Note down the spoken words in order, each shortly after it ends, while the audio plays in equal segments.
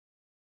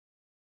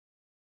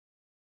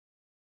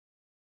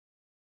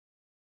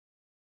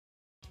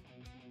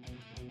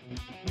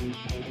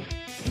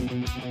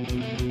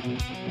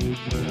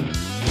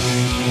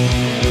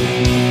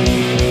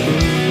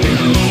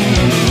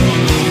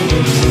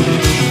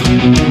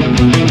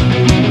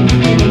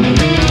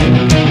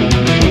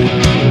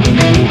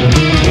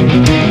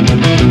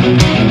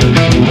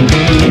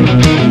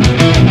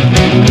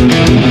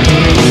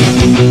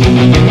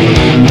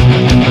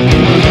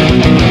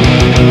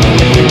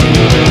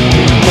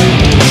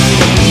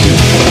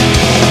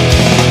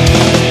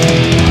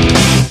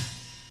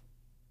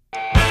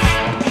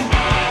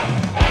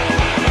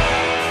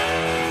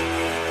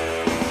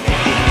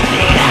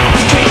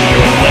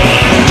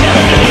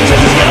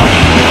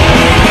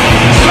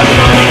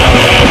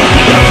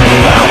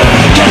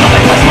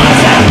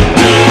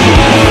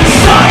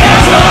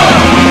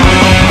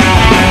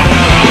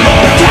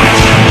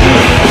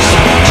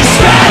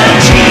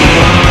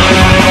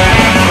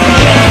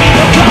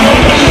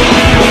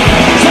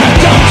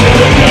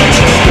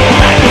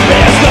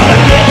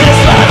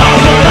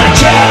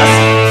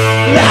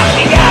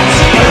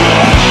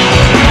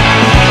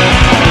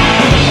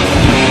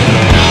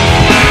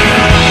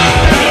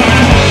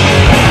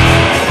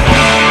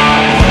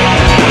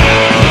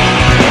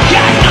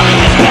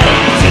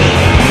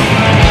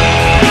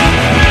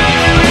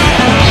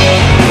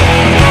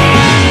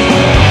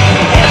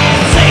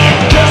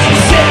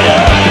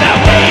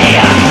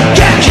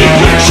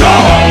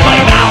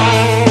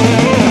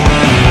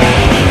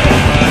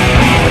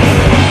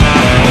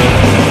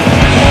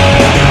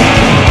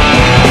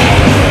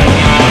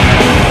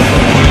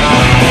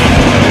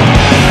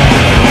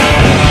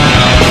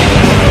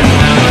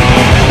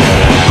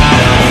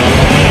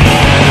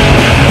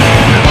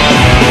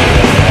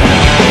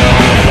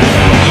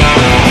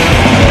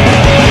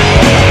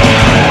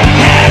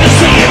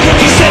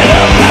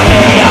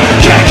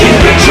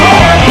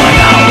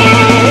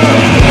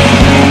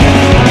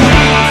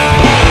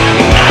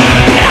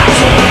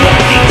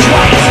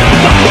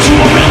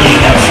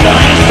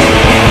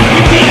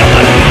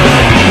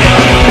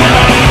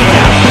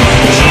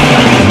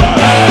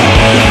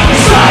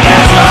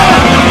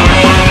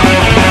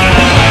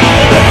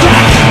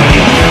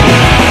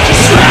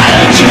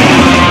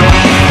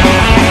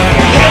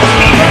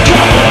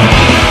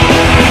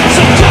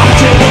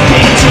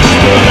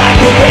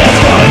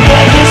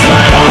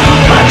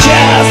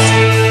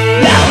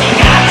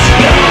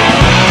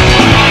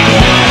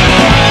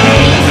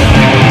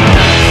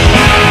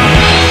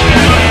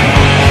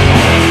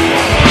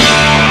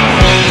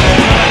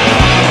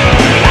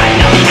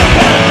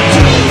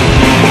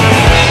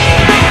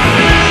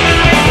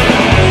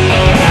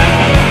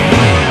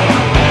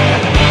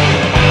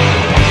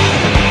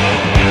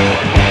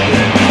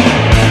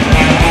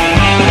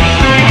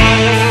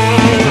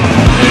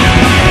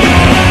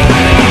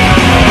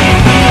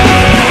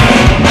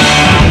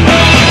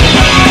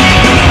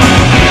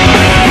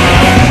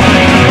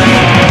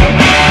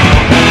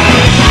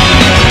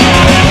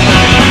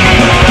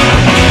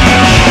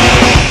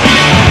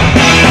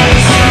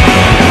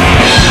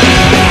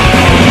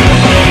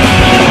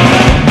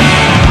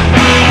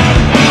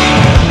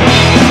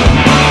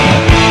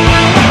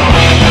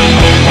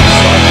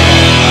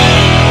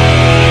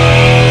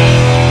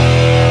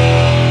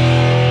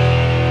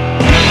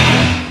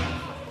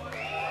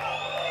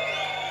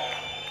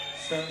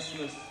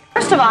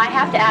First of all, I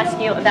have to ask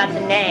you about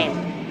the name,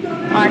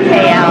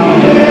 RKL,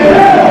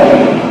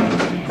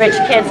 Rich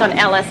Kids on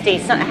LSD.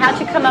 So how'd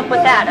you come up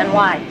with that and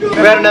why? We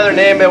had another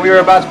name, but we were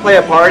about to play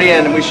a party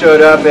and we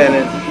showed up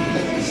and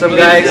some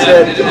guy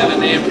said... They didn't have a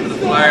name for the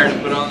flyer to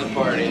put on the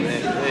party. And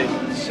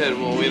they said,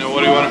 well, you know,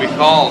 what do you want to be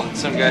called? And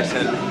some guy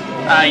said,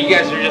 you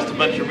guys are just a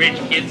bunch of rich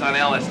kids on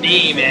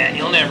LSD, man.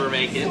 You'll never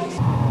make it.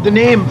 The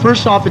name,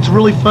 first off, it's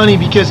really funny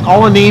because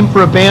all a name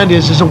for a band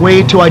is a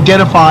way to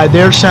identify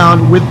their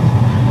sound with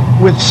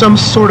some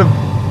sort of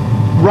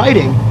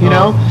writing, you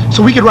know?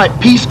 So we could write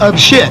piece of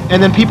shit,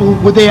 and then people,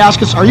 would they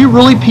ask us, are you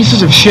really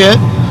pieces of shit?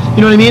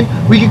 You know what I mean?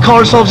 We could call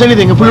ourselves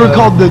anything. If we were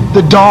called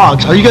the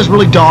Dogs, are you guys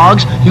really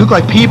dogs? You look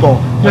like people.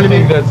 You know what I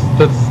mean? I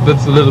think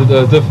that's a little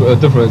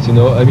difference, you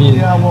know? I mean...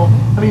 Yeah, well,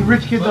 I mean,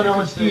 Rich Kids on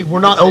LSD, we're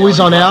not always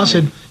on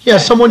acid. Yeah,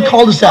 someone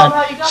called us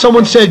that.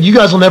 Someone said, you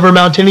guys will never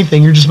amount to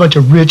anything. You're just a bunch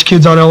of rich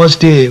kids on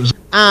LSD. It was...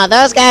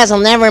 those guys will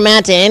never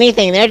amount to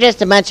anything. They're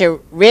just a bunch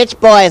of rich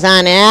boys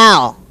on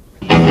L.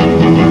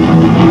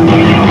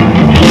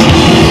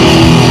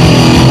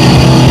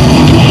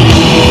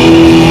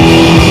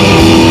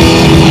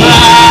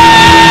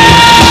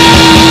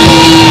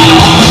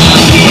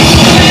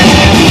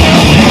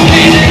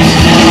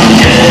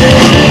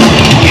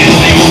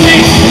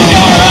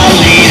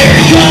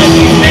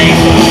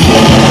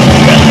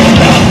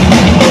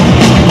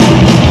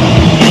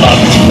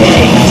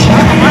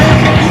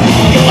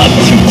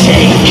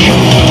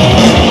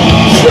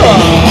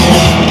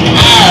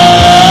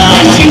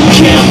 You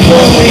can't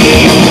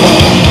believe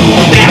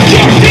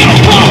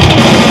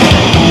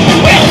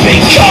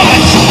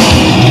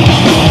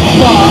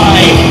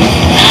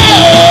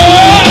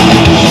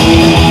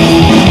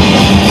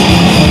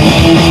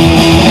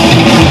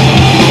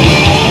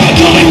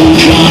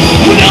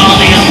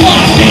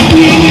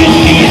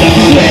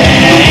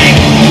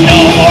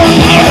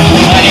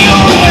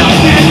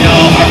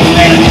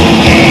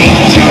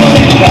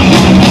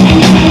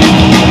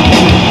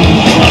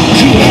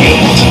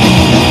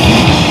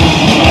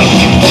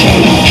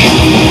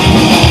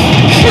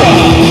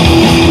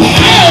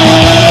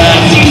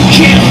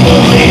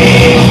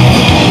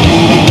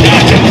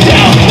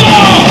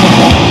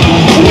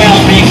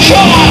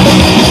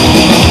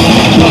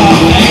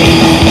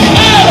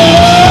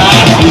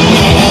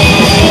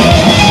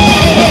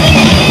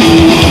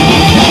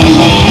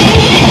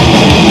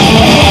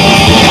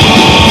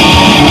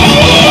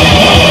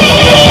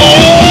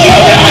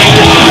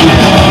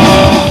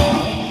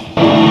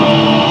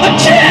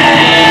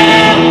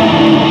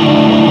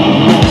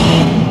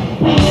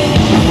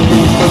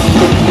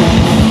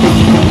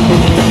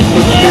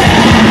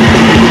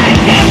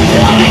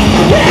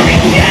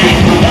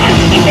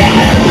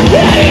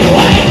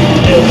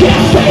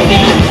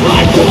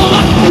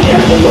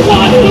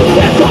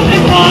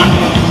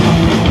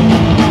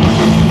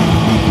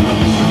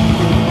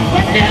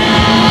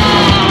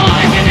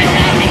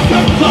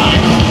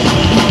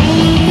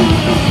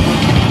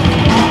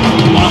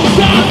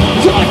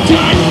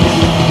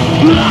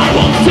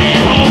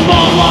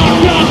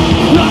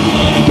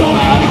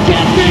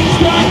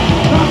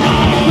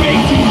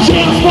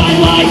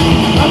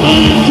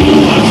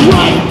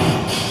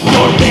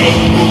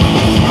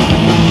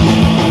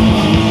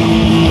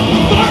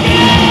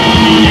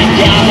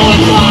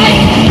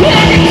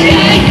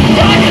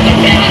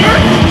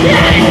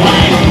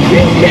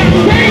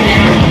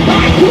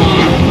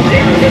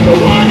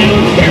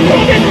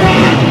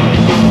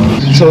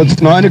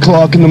It's 9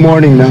 o'clock in the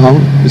morning now.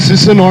 Is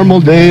this a normal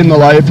day in the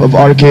life of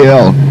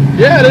RKL?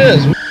 Yeah, it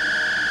is.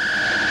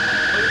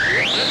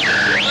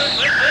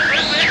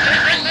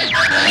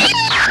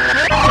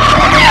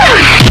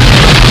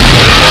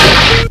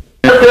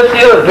 The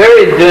other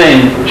very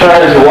doing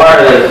trying to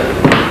wire this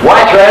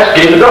white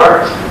trash in the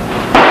dark.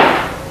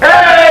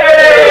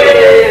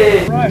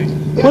 Hey!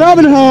 When I'm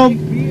at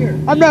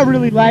home, I'm not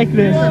really like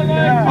this.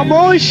 I'm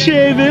always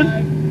shaving.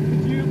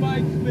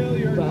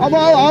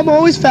 I'm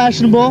always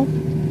fashionable.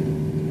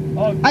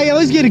 I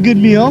always get a good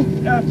meal.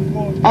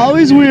 I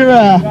always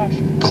wear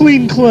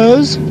clean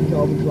clothes.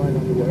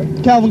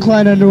 Calvin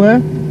Klein underwear.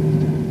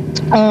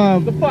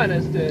 The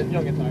finest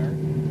young attire.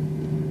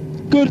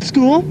 Go to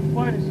school.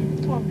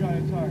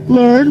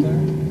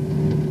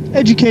 Learn.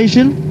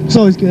 Education. It's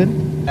always good.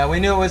 Yeah, we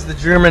knew it was the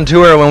German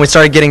tour when we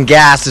started getting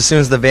gassed as soon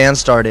as the van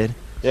started.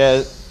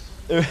 Yeah.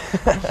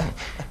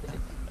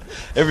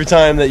 Every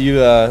time that you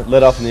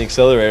let off on the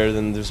accelerator,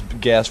 then there's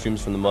gas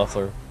fumes from the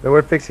muffler. But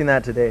we're fixing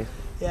that today.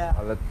 Yeah.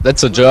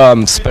 That's a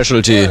German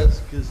specialty.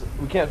 Because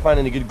we can't find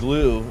any good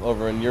glue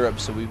over in Europe,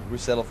 so we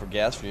settle for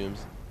gas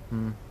fumes.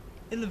 In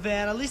the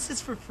van, at least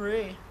it's for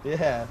free.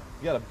 Yeah,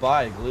 you gotta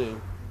buy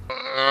glue.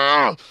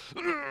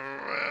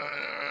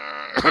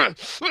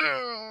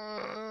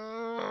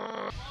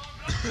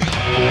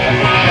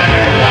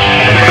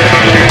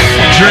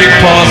 Drink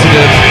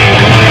positive.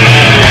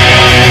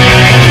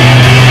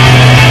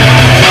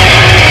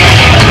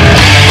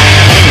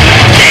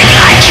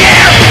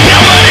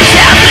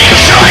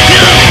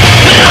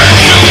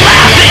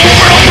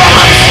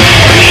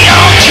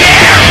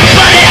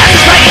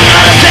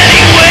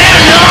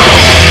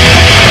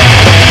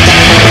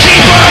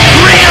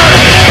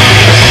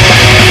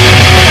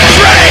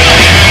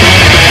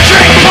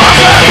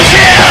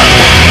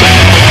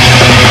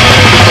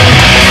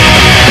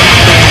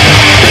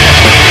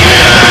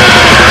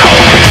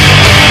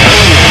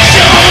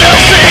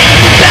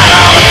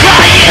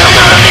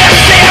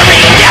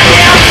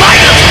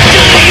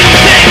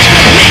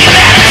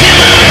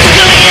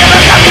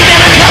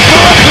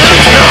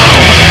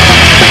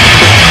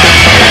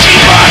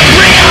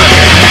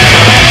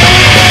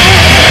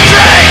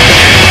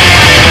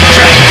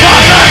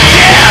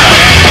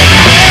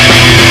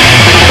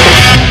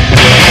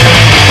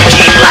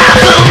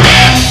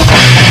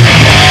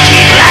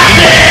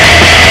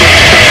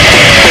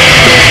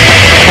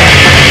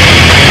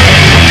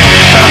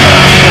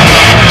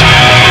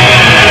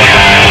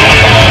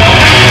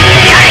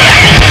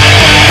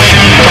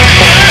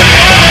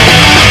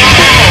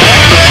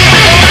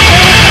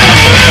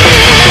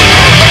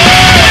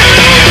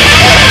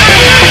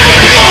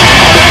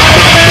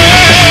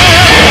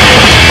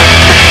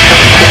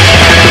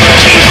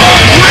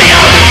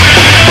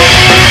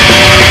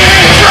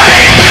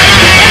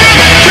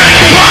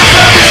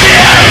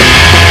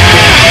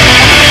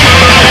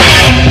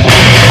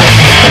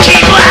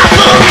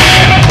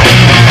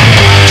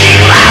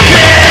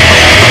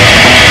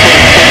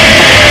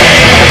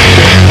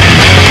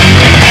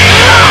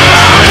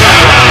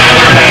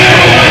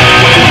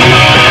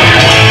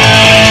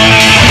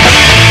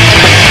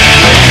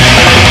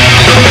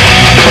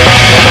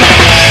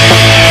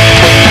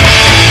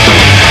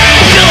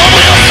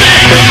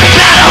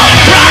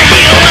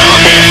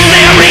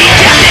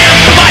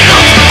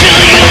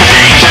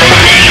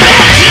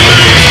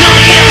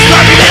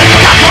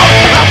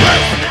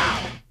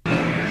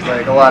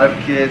 A lot of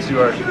kids who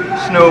are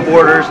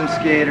snowboarders and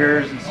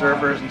skaters and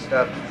surfers and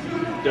stuff.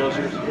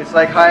 Dozers. It's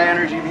like high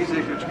energy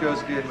music, which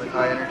goes good with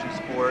high energy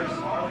sports.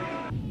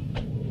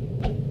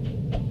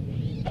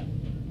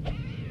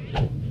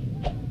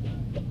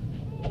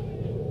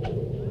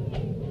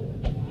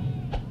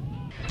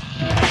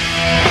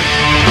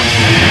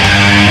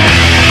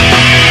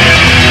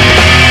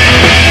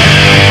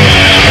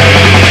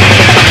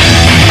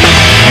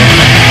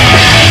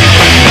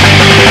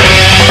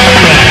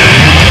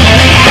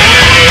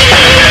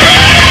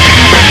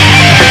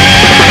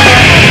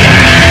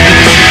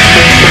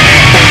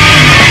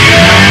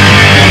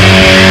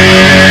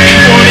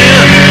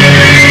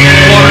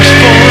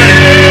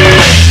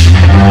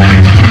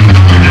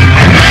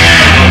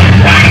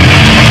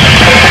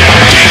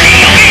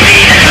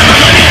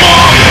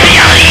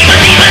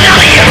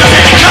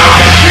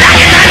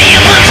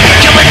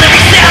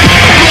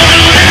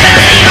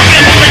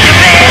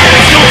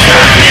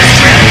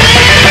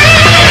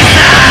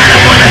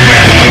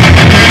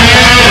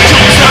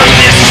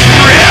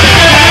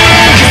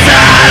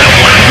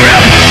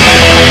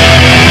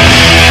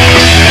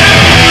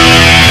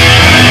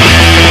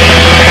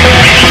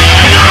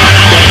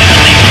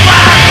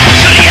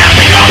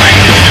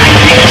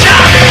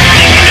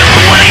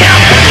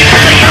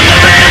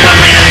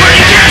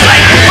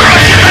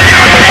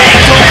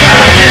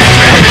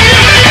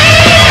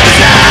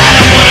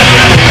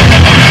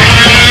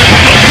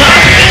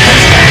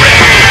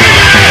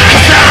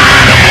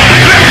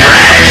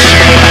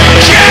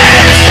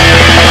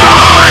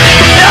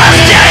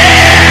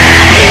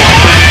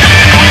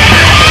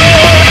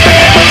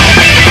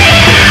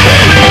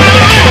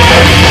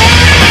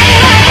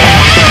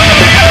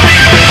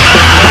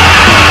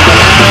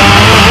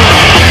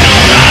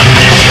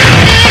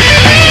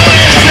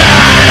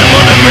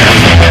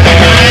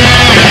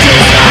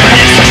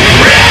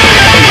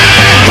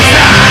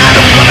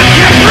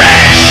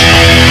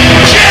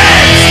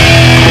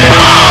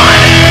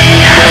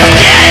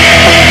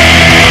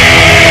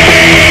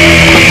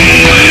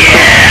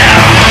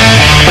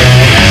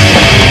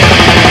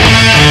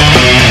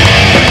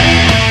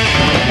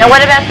 Now,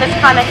 what about this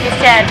comment you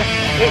said,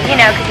 you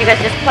know, because you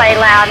guys just play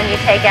loud and you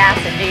take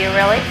acid? Do you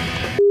really?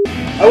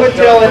 I wouldn't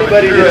tell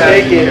anybody to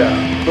take it,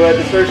 but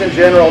the Surgeon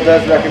General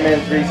does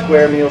recommend 3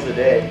 square meals a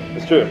day.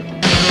 It's true.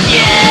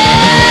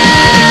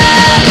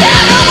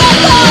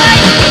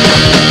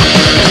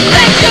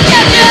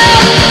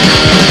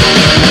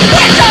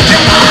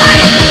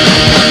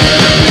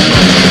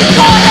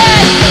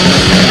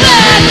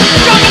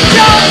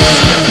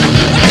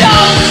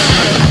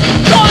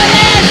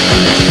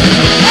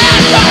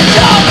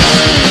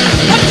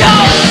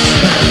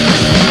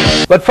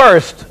 But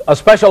first, a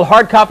special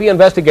hard copy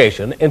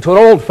investigation into an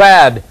old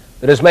fad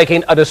that is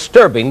making a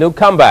disturbing new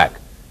comeback.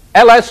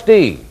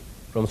 LSD.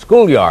 From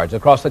schoolyards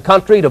across the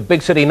country to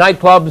big city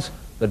nightclubs,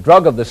 the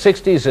drug of the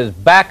 60s is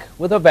back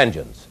with a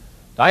vengeance.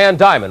 Diane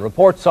Diamond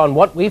reports on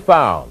what we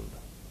found.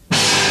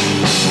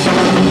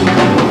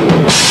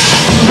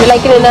 You're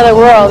like in another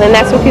world, and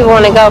that's where people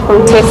want to go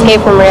to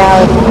escape from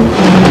reality.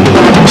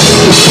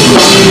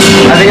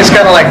 I think it's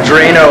kind of like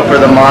Drano for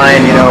the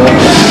mind, you know.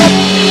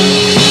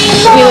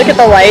 You look at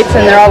the lights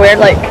and they're all weird,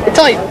 like, it's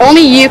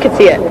only you can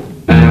see it.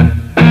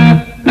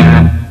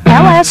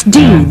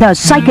 LSD, the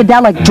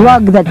psychedelic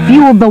drug that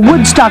fueled the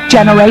Woodstock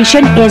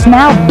generation, is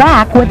now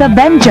back with a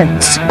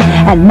vengeance.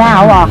 And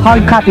now a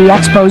hard copy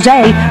expose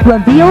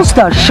reveals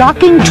the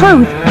shocking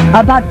truth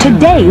about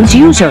today's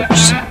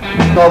users.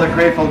 All the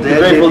Grateful Dead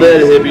Grateful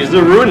Dead hippies,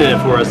 they're ruining it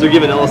for us. They're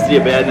giving LSD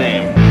a bad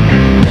name.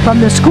 From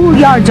the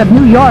schoolyards of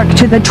New York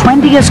to the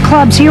trendiest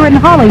clubs here in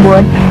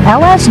Hollywood,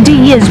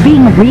 LSD is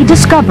being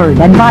rediscovered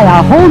and by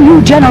a whole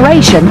new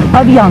generation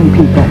of young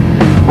people.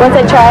 Once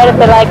I try it, if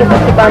they like it,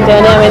 they'll keep on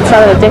doing it. I mean, it's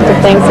not an addictive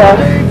thing, so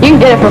you can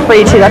get it for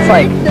free too. That's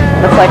the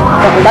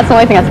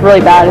only thing that's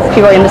really bad is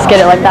people can just get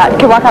it like that. You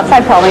can walk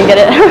outside probably and get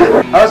it.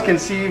 I was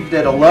conceived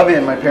at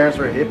 11. My parents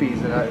were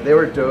hippies, and they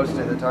were dosed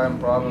at the time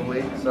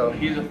probably. So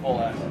He's a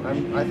full ass.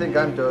 I think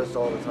I'm dosed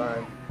all the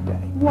time.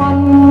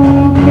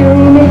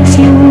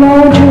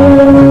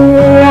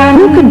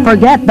 Who can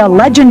forget the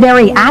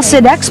legendary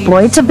acid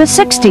exploits of the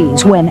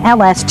 60s when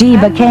LSD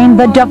became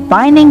the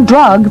defining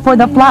drug for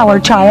the flower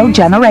child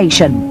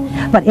generation?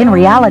 But in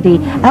reality,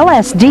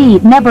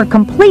 LSD never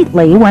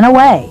completely went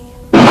away.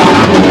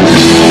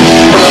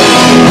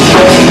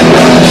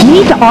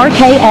 Meet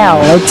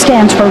RKL. It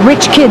stands for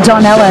Rich Kids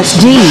on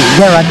LSD.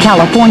 They're a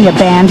California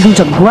band whose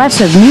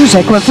aggressive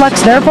music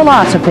reflects their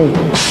philosophy.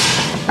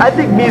 I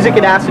think music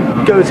and acid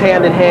goes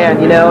hand in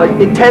hand, you know.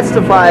 It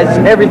testifies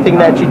everything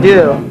that you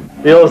do.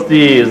 The LSD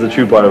is the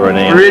true part of our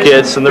name. Rich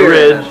Kids and the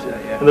rich,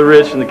 and the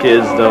rich and the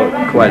kids don't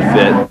quite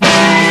fit.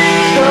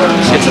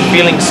 It's a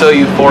feeling so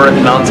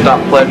euphoric, non-stop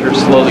pleasure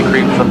slowly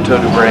creeps from toe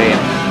to brain.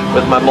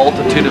 With my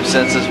multitude of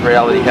senses,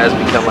 reality has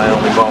become my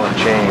only ball and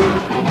chain.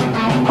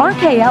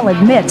 RKL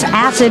admits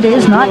acid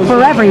is not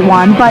for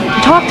everyone, but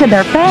talk to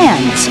their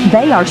fans.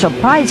 They are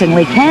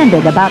surprisingly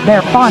candid about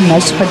their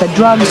fondness for the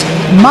drug's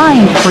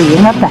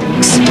mind-freeing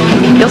effects.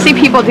 You'll see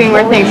people doing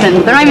weird things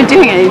and they're not even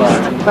doing it, they're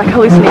just like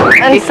hallucinating.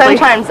 And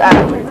sometimes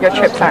your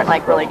trips aren't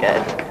like really good.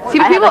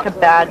 I had like a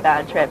bad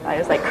trip. I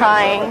was like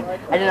crying.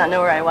 I did not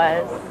know where I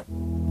was.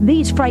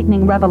 These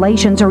frightening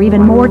revelations are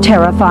even more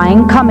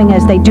terrifying, coming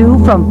as they do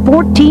from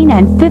 14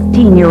 and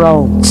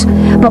 15-year-olds.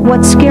 But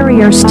what's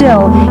scarier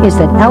still is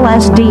that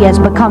LSD has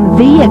become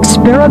the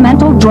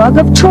experimental drug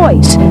of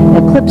choice,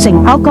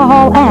 eclipsing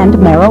alcohol and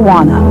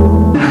marijuana.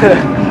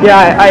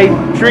 Yeah, I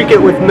drink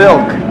it with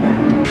milk.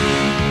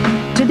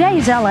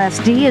 Today's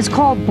LSD is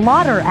called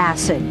blotter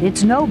acid.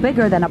 It's no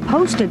bigger than a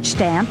postage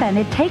stamp, and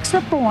it takes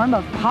the form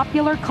of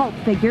popular cult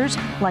figures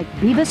like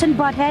Beavis and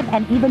Pot Hed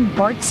and even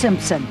Bart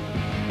Simpson.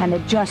 And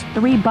at just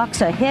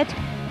 $3 a hit,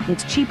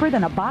 it's cheaper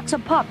than a box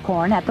of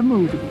popcorn at the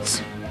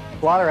movies.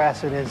 Blotter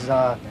acid is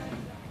of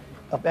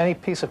any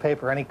piece of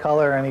paper, any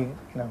color,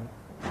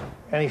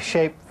 any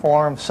shape,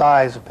 form,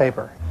 size of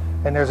paper.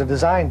 And there's a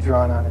design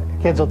drawn on it.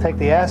 Kids will take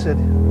the acid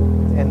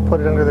and put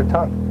it under their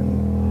tongue.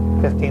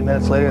 And 15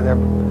 minutes later, they're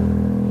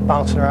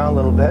bouncing around a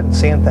little bit and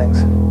seeing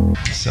things.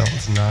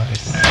 Sounds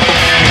nice.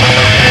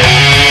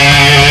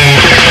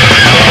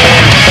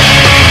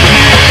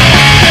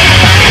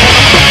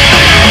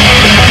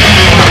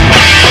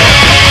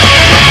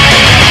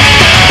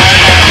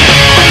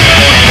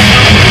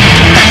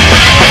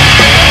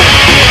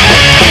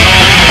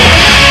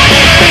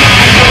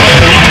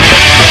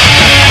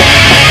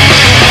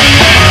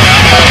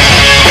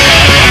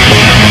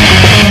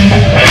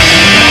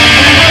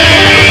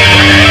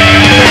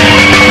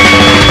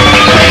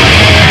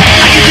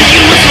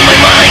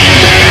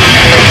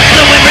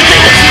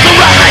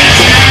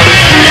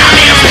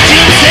 Now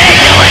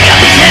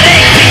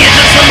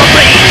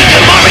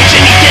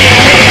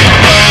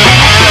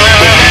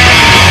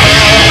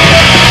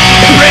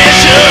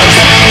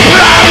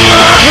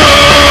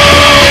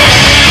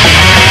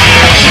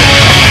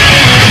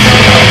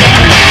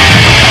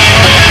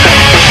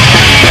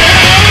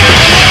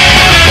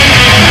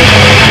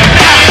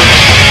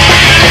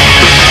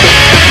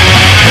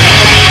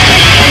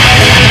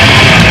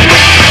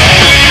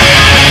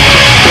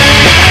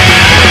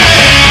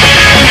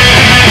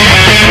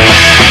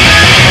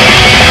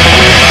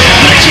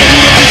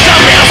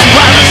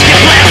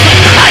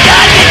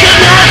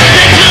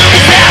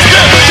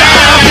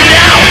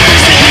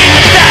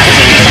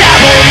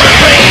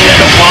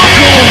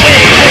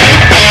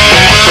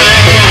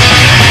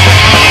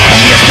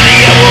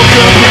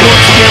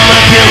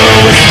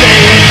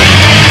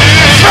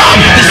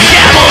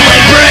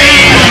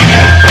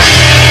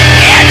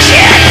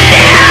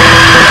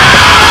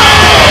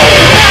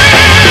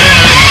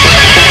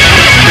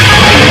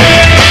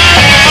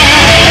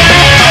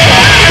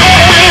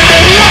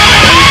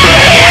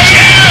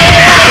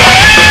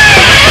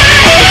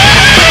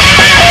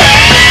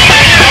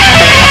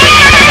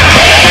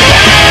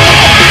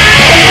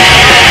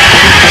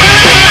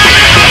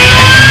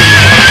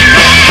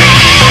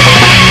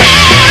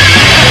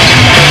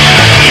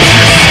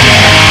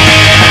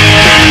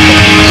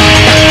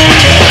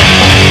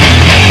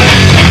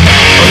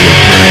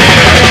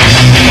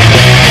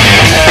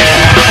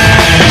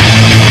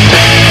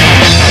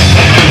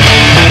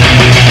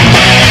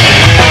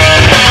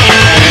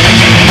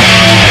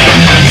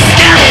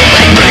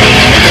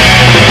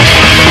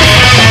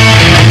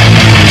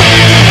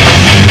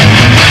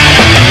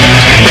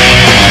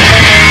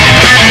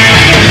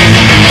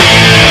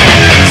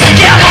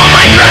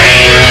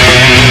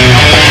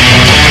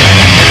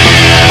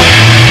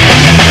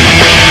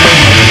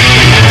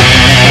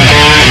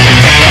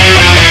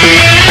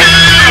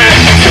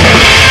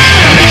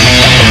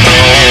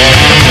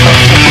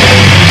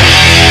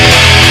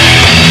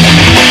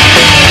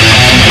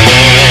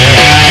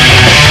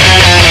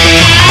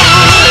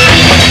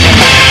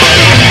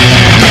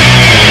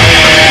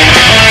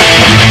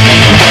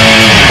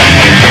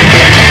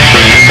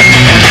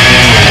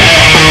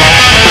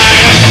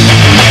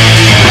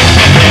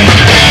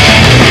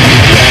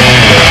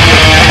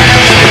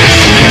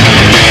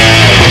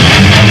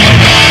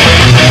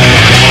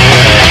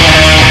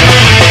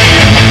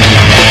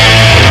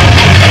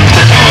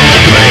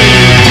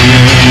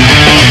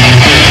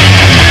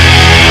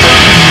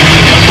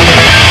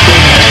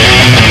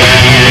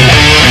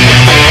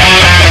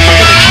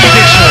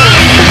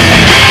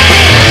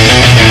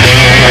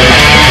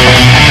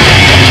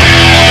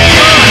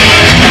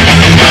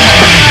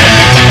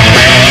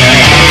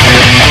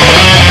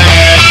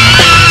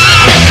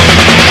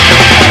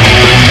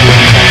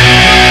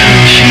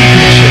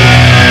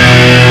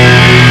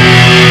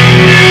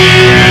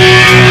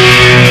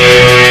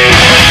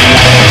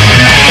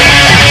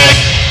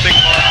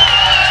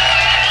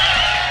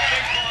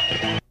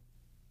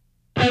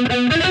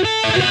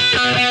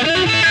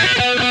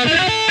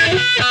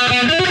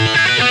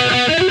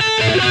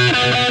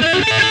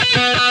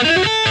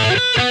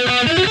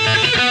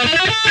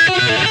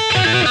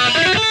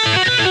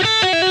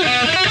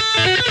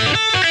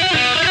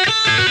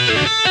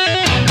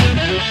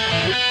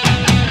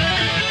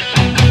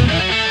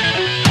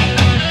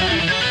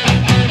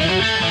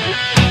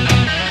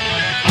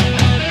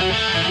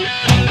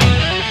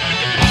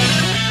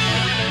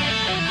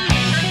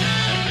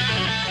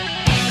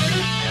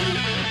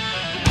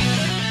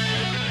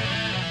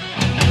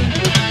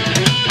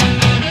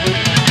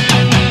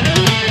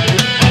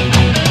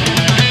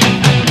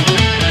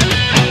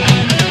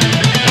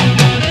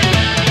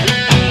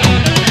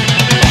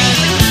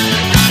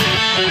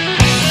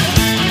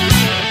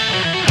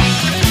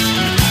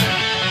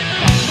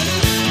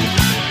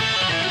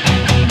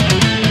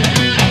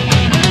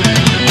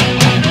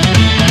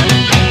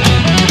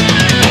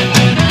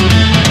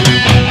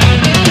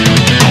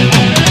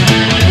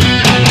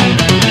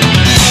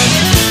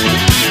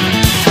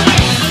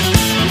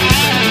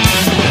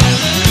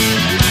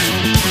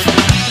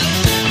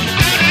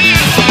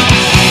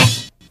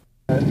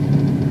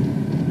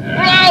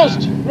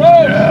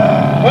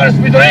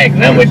First we drink,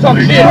 then we talk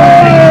shit.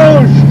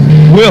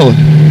 Will,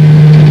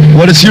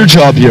 what is your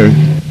job here?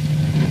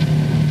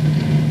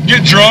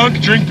 Get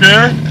drunk, drink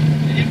beer.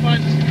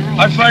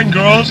 I find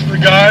girls for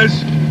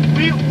guys.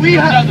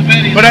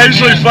 But I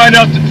usually find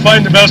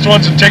the best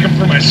ones and take them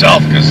for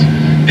myself, because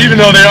even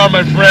though they are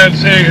my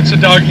friends, hey, it's a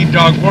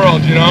dog-eat-dog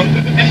world, you know?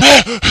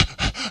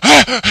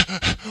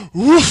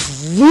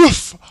 Woof,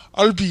 woof.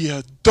 I'll be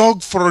a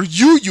dog for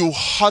you, you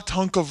hot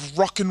hunk of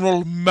rock and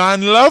roll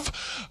man love.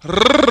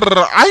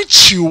 Rrrr, I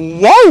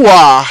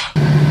chihuahua.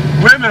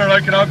 Women are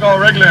like an alcohol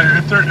regulator.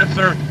 If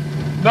they're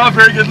not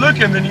very good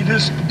looking, then you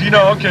just,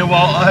 okay, well,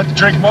 I'll have to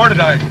drink more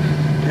tonight,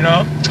 you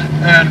know?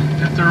 And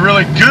if they're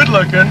really good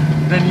looking,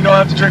 then you don't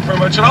have to drink very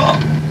much at all.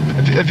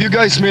 Have you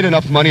guys made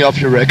enough money off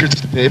your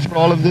records to pay for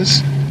all of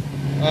this?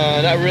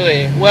 Not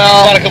really.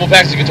 Well, bought a couple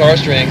packs of guitar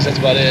strings, that's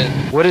about it.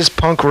 What is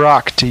punk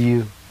rock to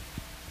you?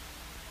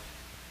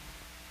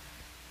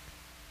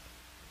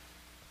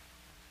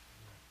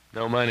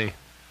 No money.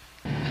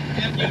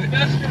 You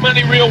invest your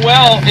money real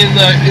well in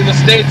the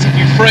States if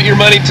you front your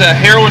money to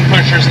heroin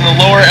pushers in the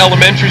lower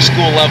elementary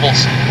school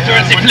levels.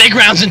 Turn the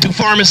playgrounds into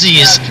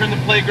pharmacies. Yeah, turn the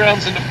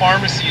playgrounds into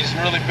pharmacies and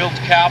really build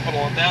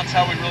capital, and that's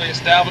how we really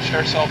established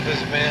ourselves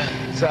as a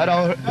band. Is that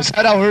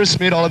how Hearst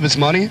made all of his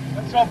money?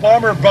 That's how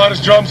Bomber bought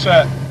his drum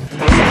set.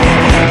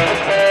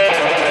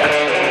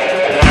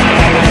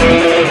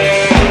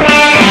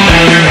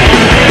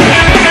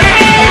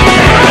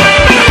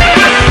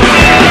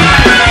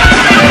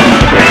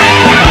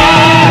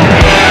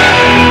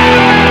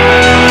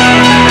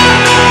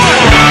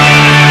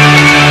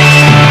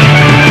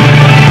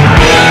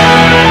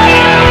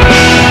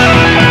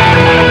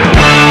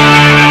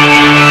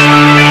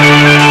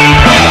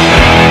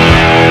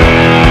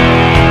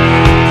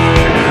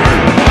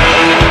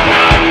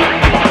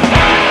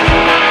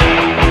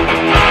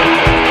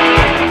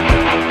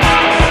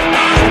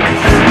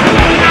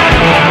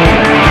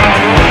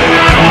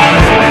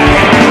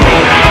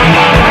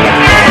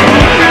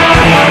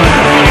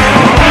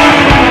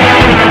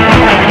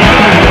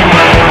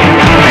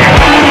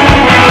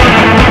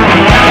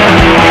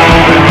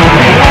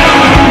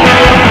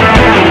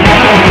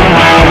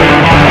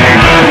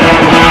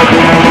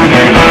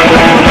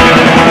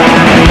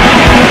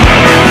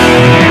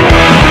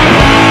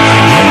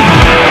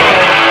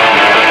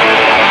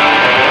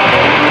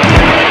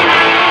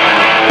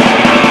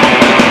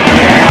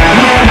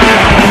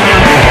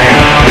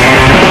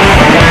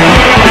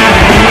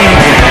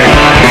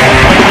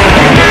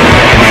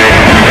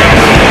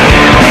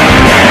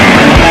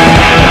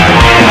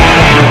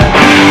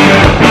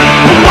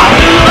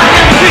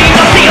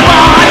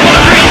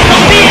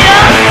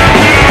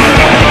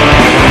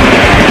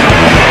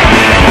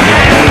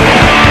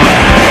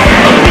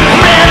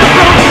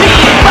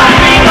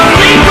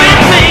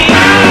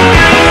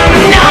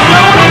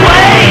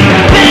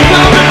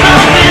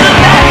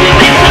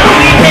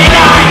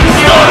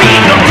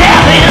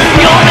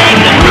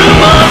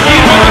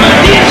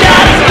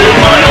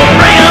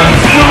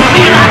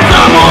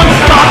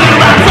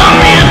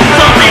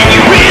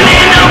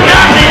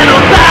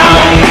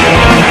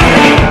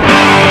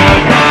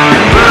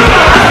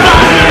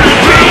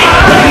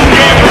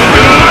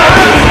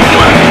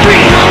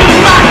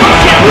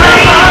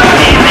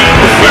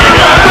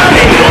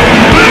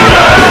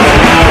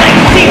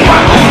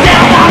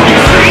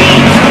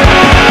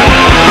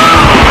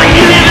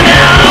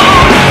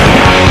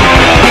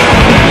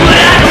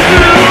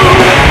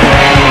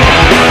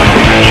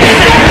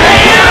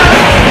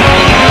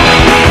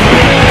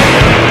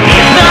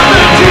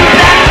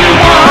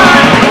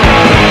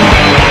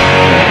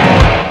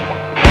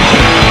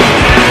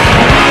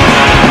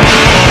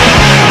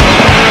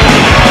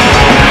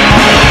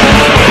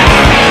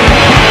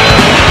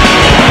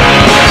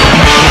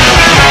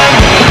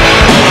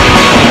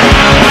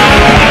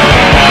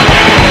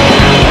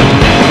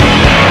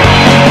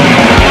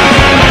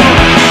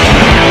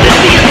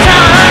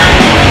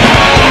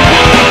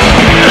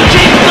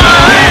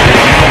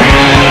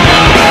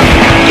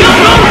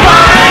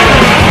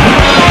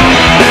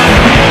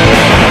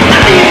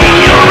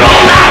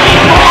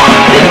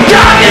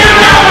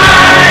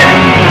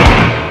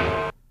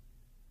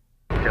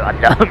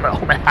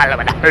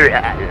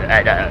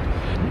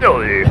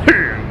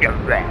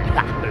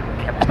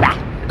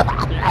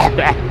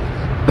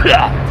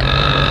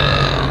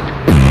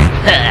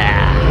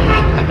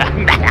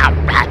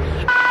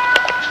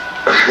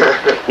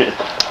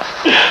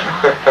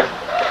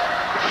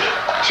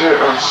 Dude,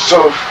 I'm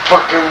so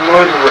fucking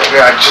moody right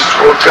now. I just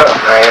woke up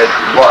and I had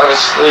a lot of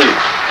sleep.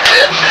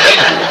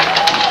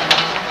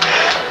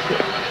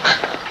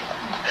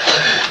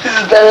 This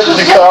is better than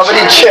the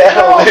Comedy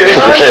Channel, dude.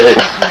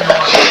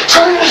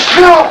 Turn this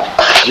film.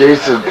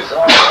 Jason,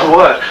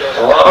 what?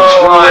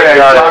 Oh, I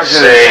gotta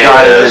say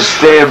this.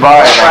 Stand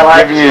by and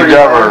I'm giving you a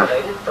number.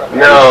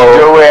 No.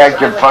 No way I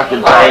can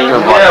fucking talk to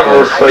him like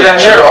Never this. put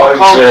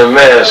drugs in a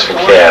medicine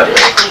cabinet.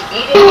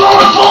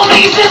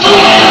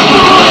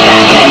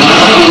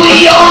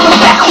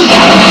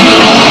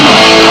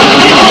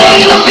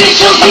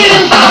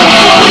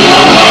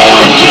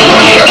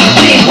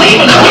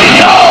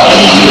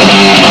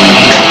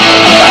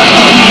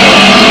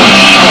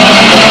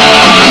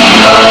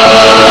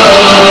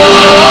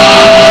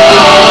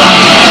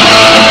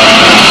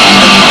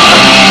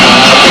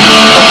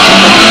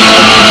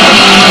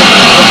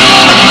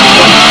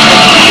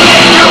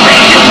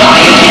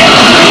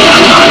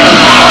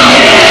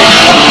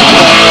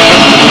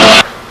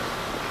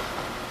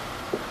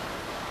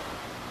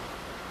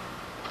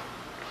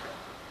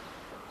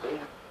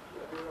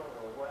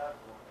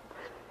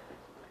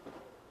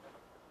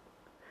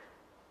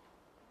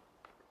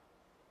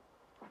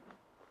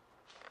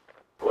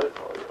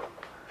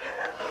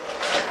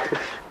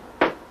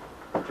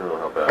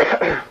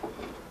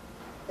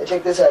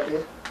 check this out,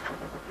 dude.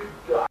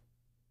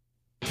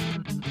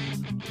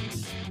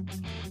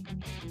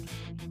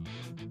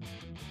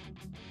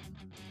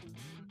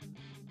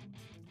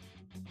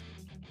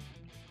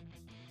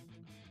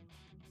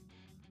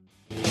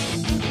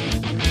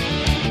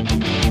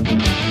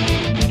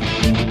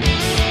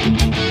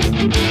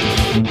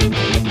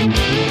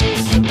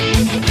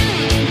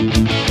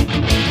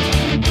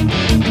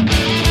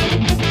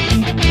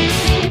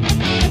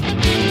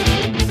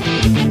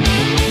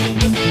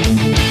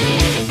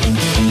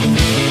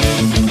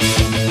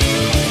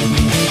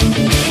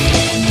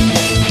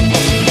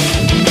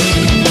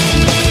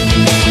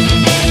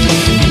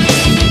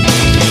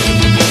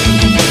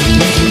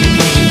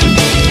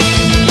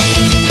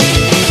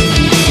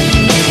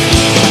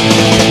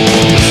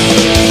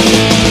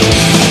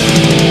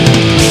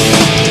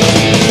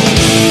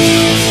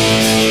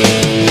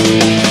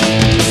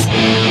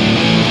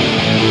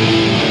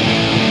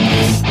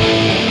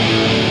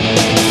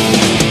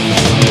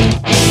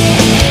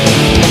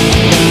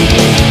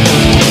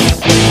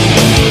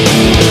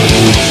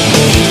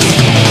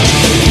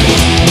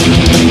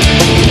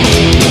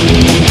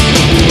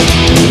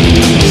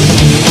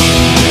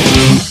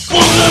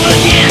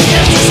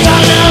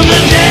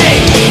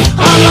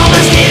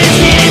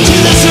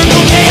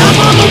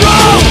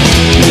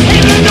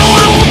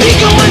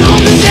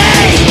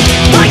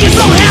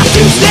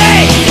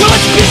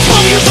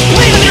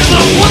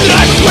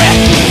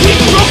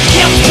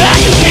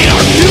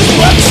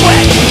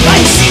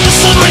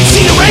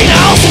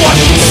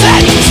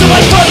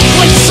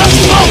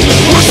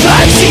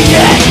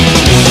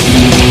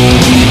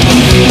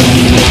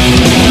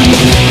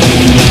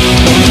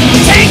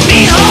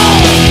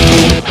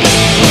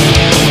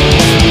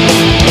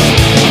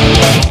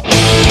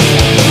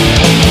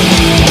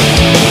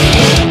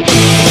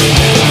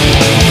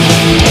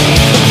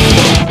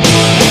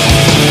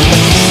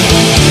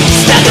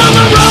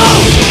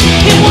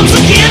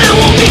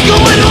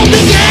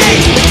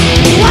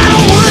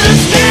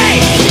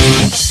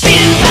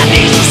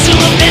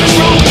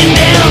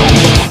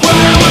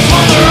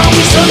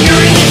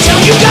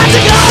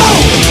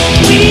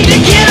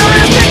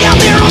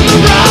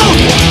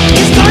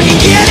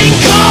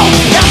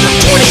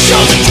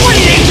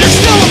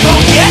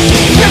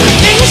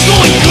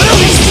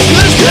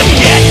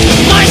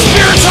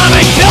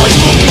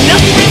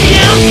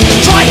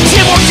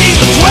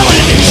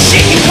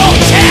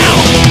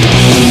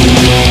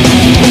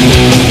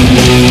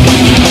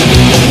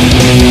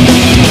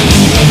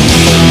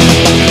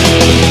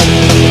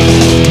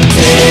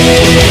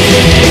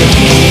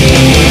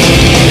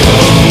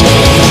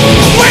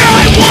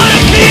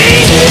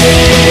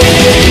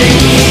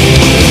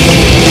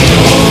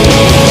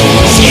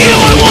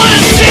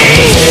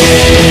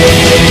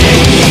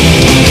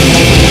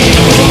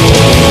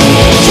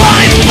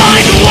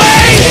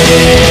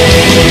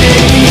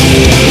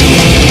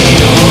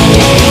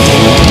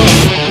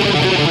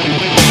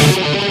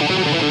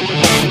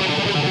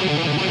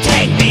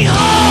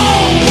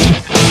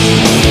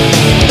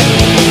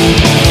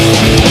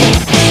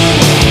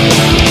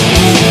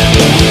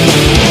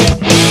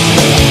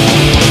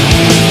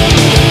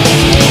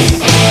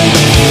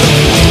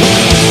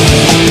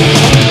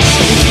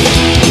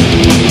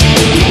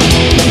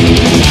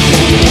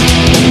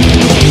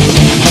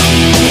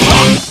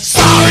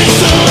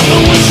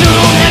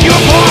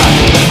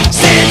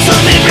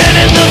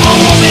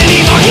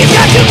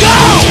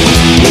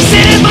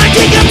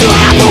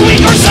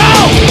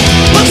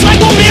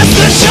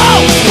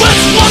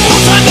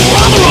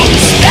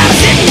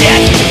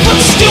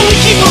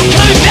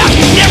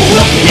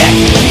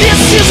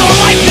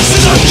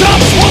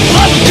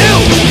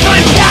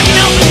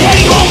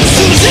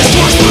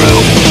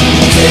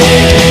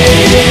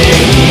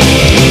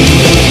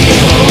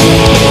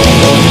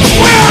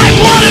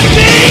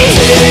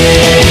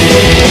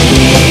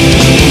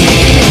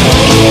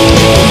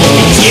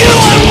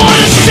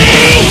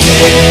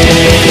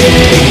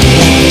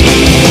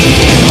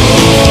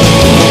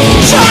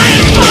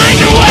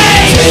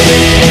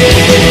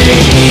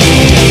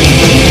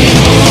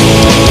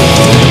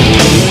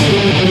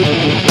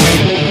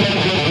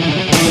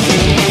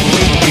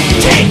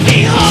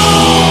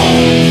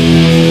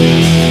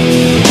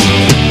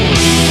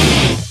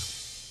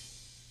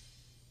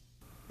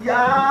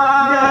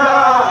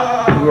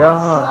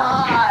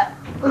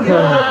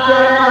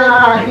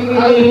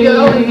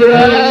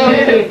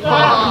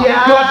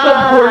 What's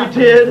up, Corey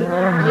Ted?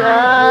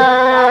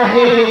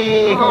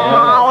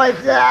 Oh,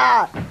 what's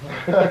up?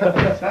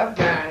 What's up,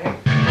 guy?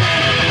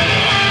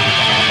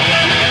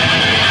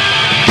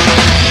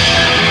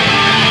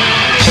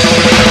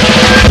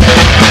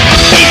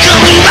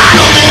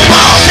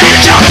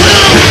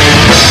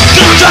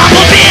 Gonna drop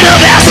a bit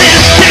of acid,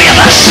 maybe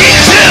a shit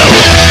too.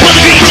 Well,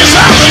 the creatures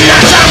of the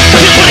night time,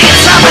 just putting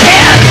inside my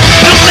head.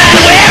 No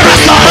matter where I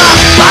start up,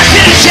 I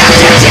finish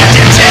at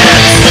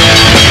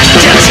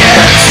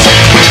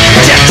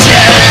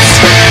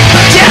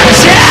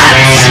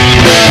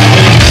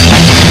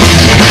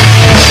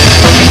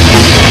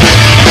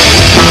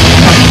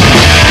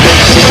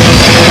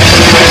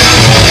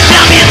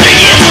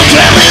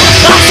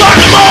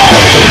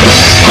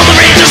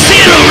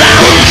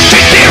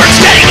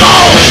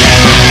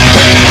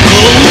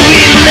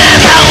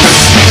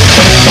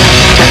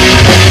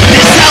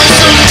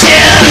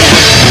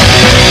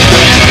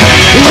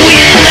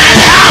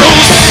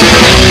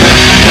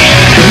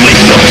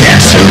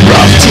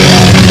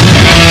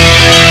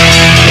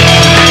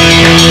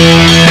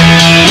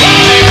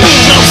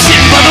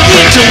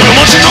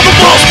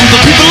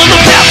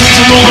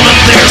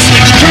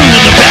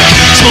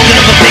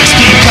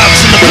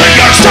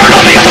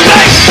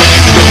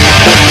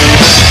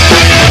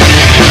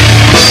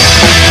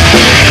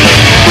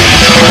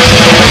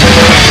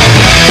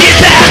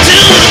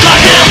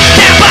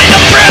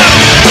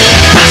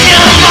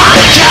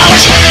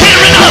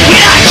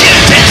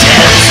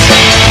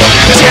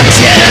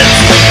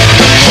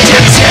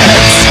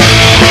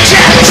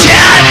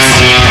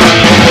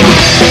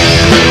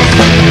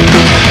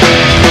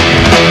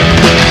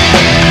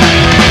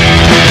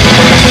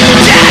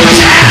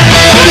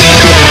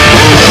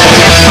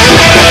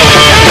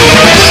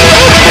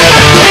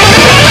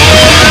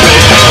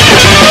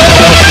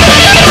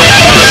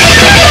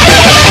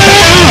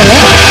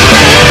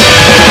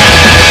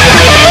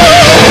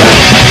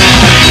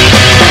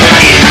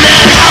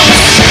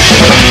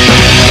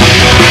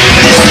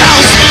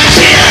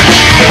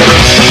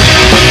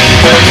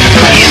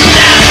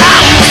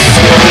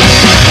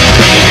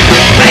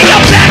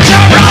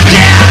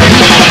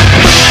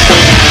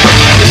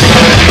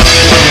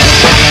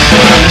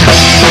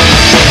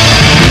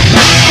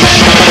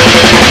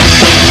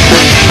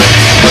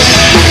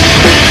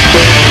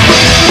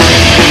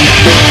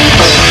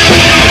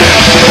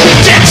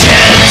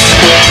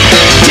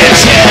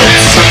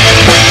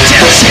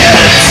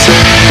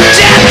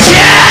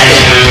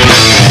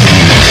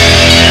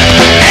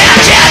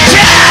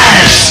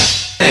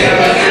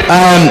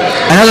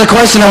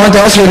question I want to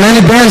ask you. Many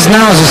bands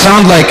now, they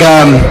sound like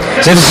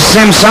they have the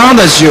same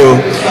sound as you,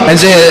 and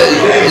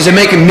they're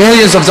making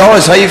millions of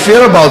dollars. How you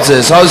feel about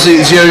this? How's the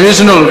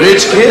original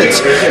rich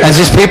kids, and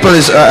these people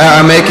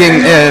are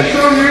making?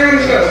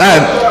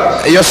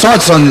 Your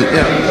thoughts on?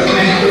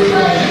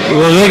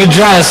 Well, they can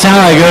try to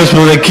sound like us,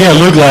 but they can't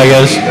look like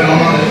us.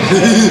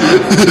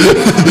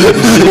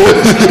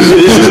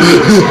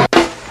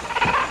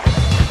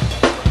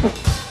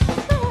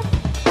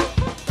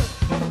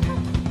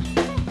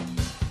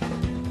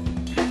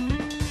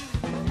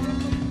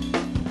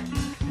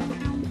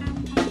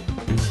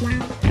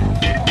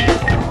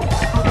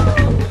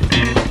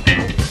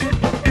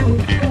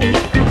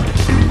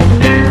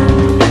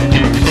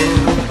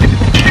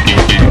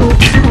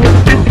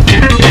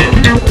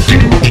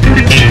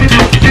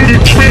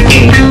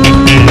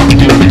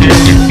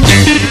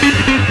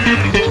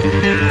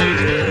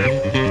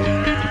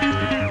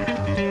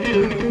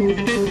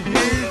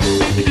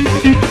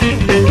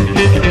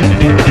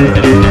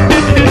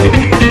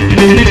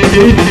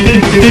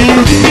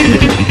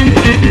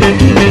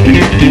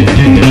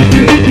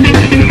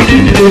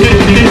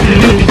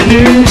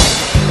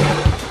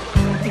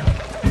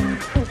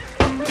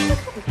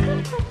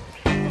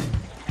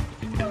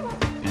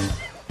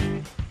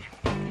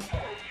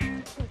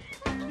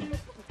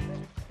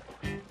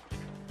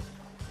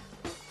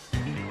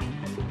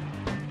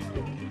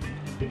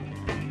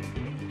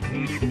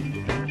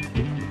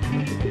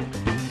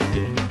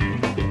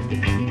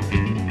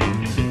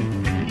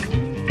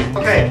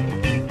 Okay.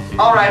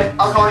 Alright,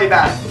 I'll call you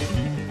back.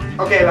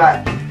 Okay,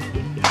 bye.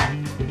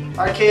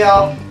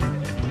 RKL.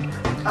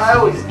 I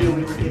always knew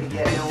we were gonna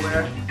get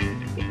nowhere.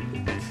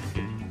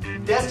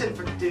 Destined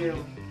for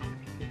doom.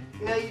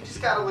 You know, you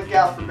just gotta look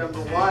out for number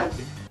one.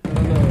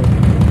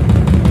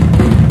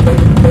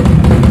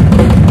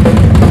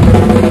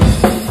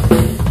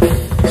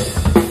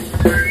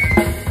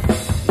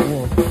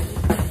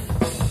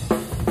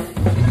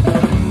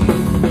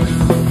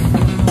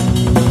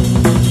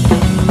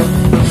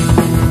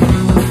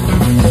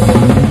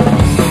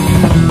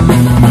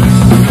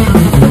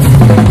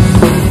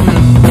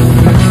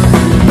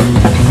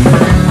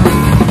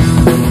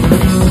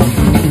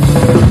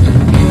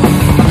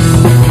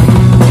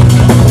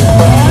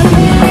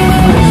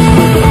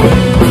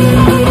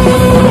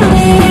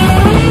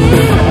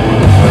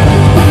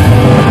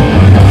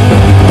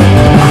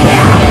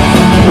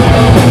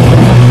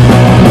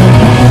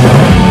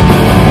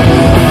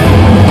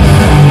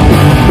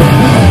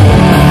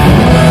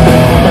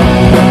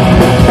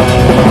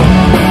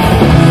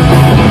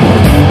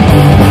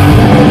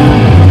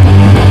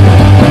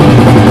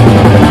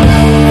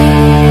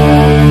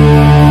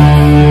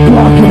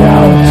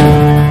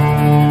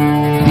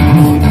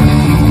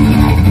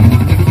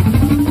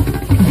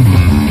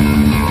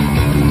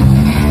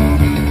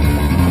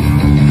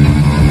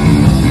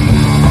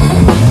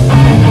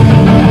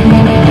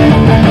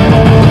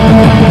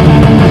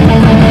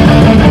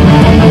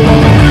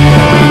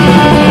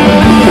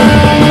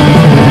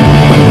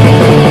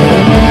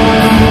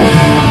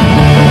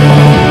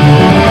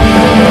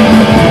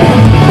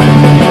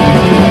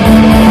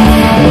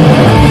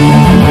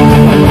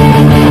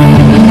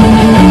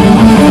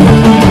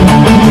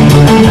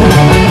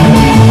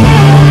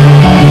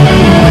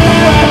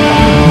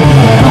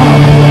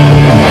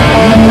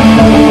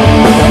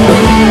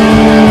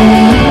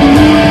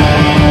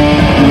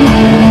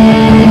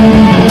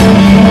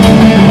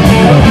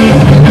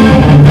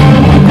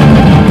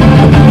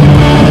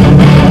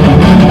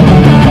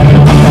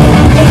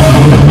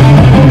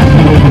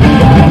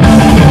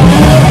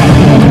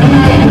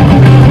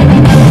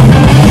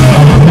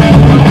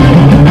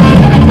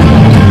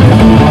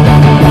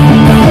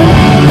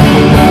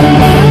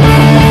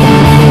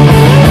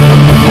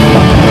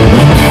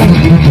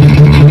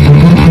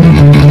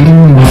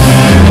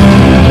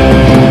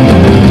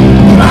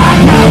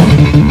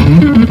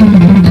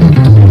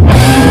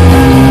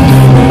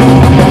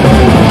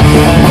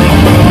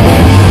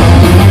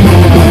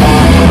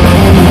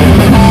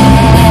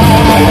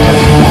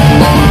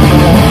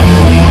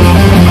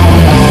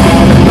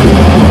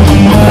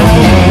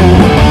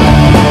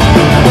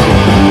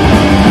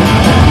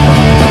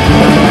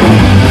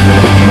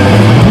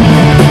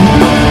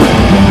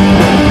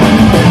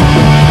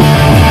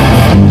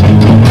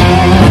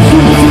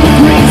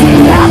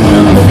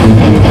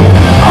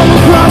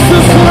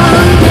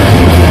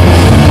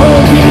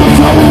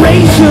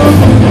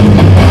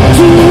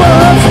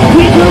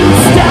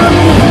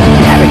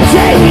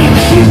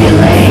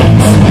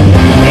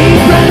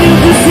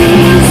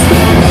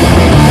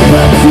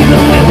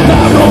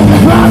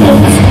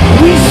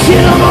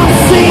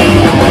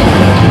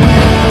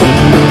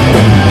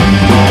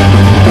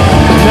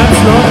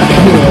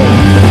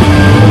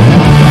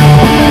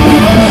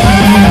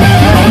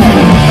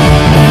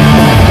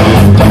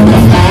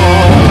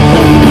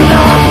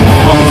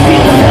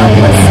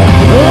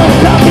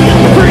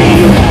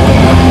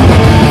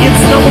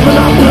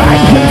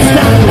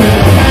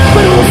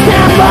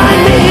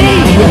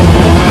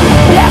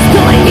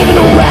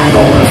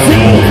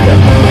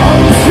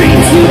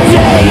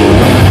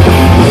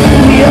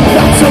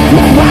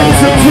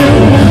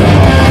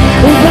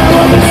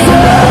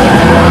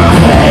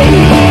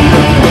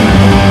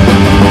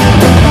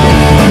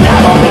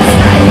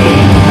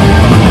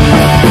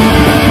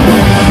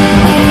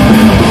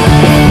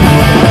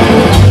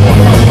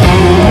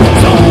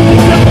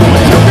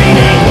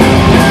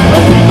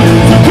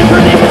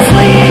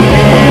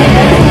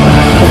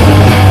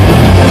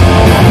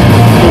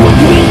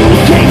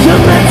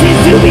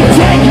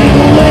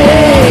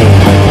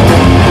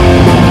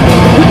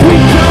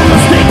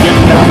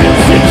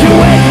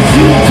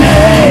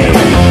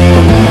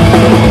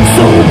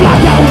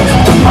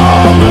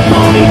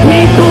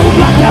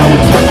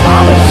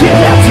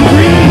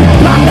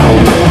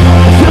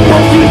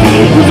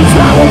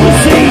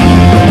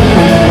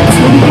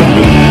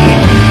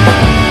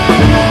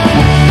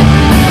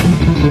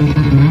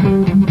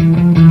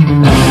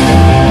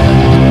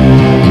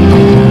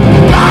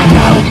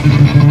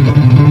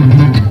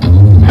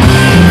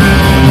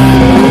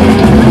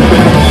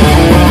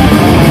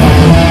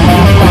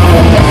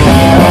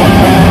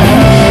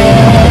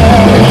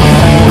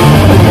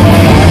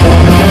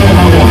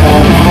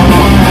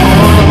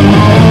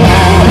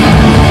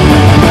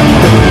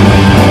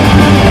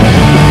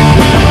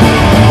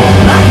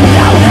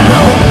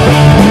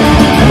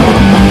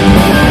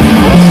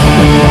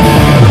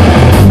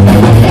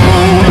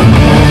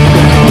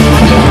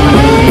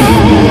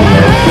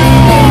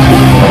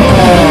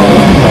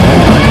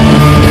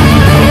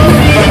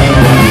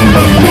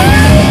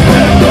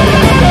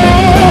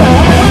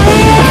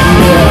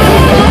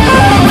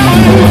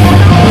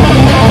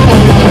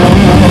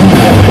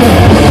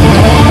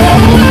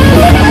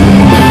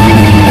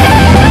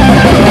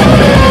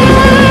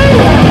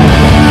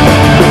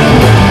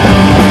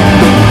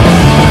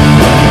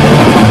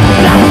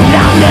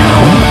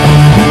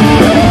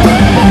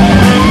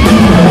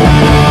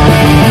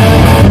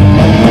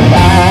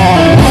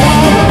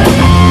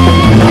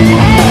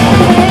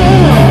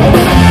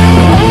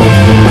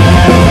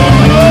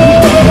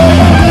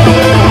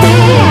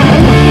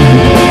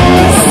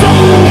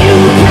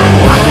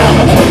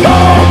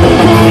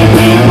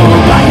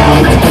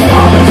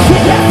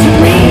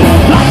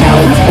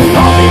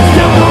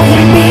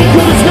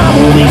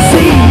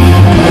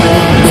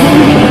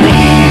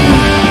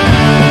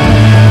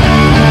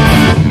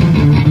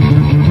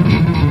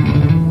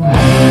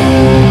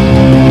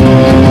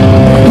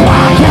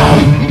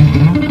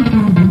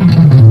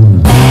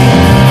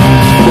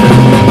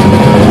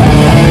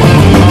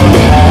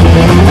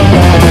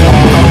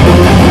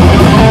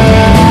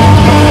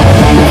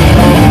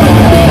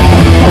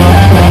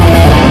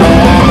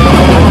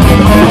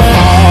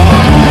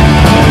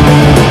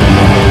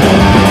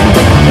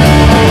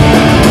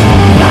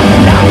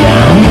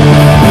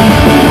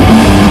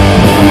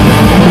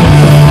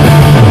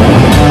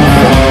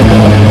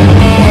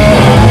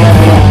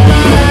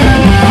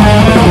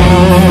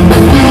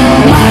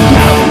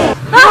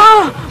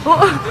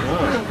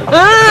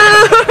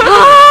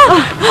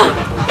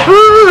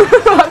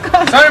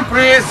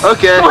 please.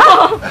 Okay.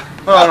 Oh,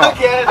 my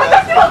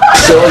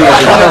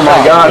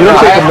God. You don't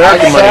take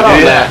American money, do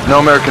you? That. No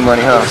American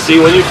money, huh?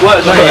 See, when you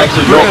flush, you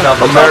actually roll down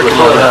the American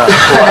money, huh?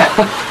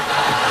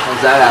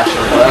 How's that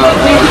actually?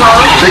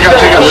 Check out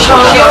this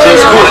one. See,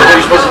 it's cool. What are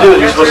you supposed to do?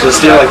 You're supposed to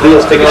stand like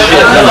this, take a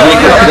shit, and then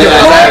drink it.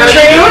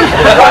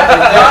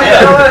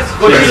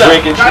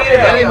 Drinking shit.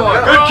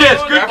 Good kids,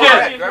 good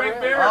kids. Good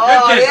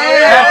kids.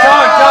 Yeah.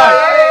 Tongue.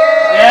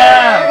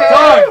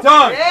 Yeah,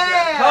 tongue.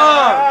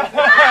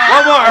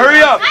 One more,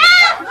 hurry up.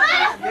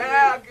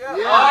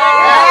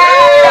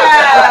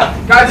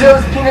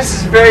 Godzilla's penis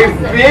is very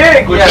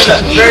big. Yes,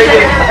 it's very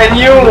big. And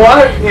you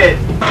want it.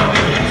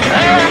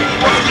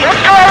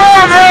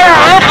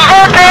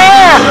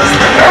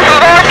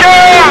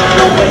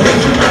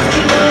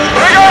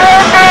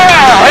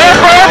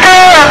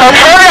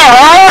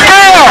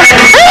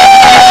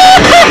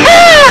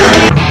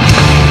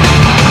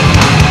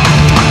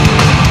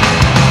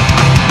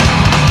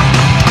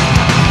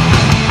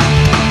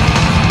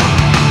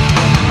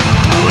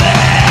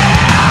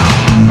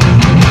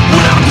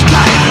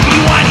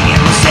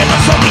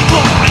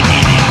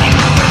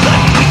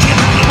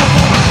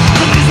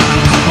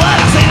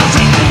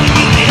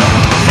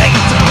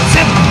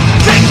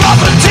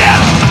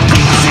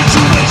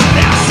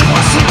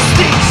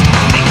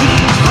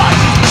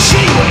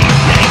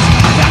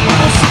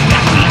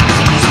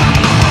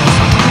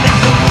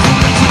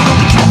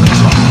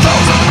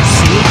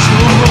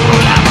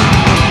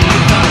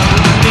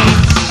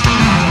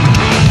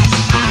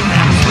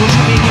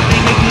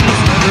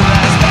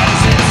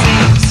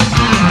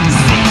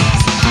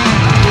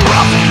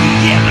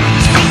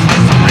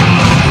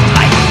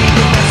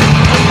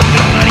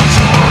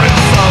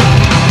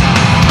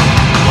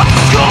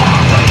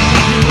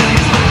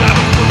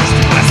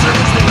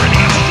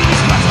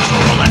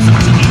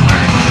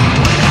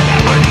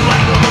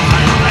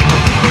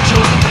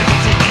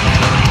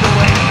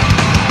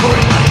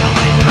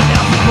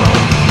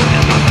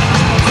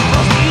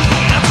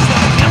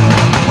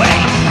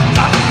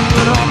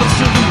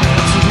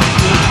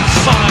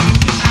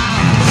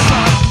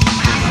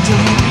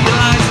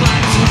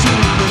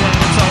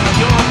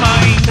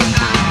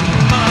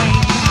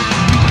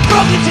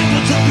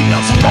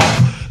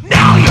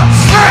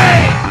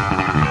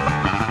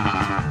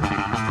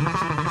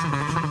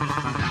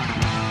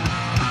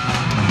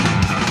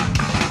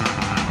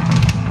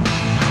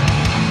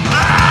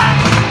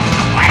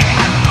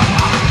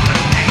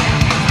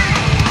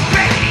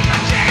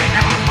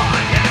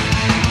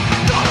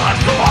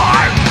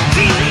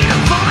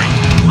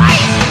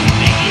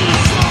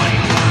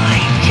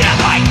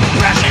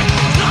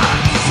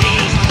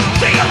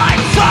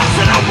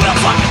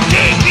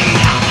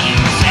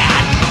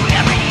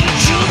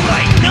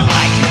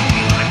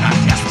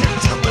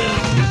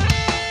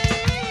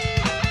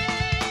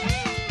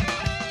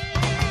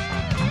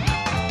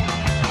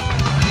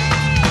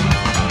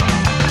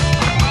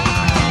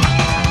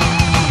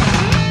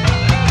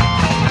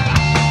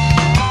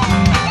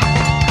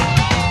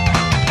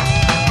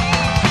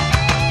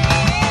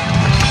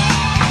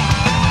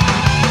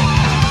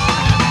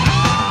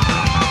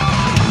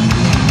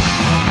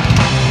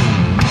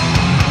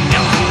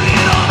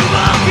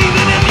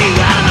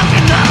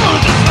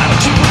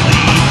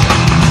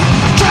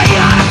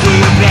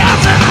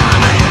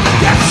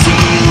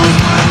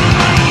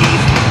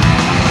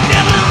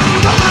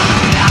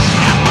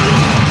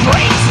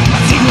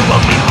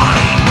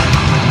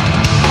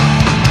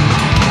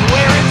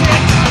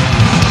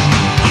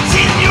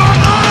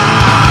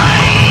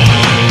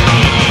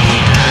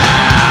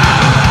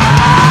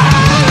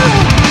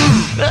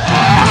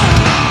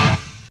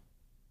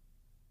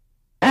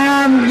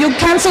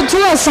 cancel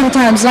tours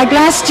sometimes, like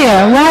last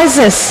year. Why is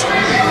this?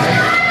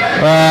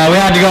 We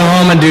had to go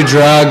home and do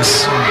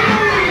drugs.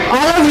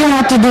 All of you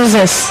have to do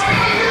this.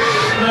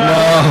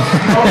 No.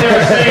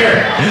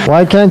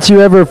 Why can't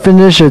you ever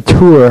finish a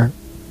tour?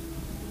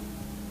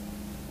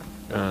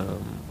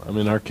 I'm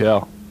in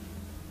RKL.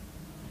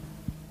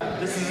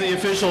 This is the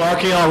official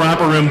RKL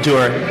Romper Room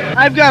tour.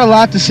 I've got a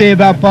lot to say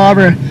about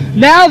Bobber.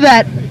 Now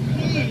that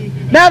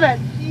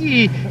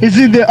he is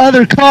in the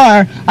other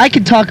car, I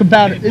can talk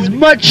about as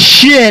much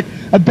shit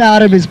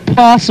about him as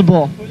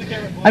possible.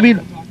 I mean,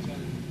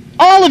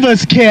 all of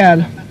us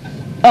can.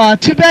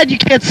 Too bad you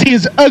can't see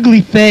his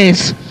ugly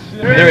face.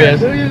 There he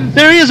is.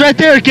 There he is right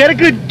there. Get a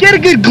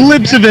good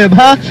glimpse of him,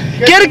 huh?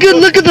 Get a good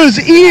look at those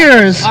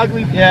ears.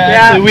 Ugly.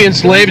 Yeah. We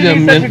enslaved him.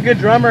 He's such a good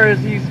drummer.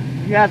 He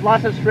has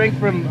lots of strength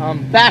from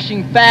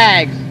bashing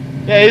fags.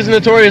 Yeah, he's a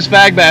notorious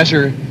fag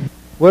basher.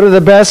 What are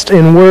the best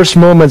and worst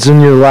moments in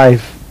your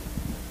life?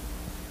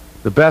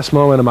 The best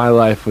moment of my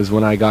life was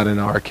when I got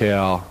into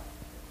RKL.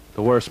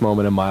 The worst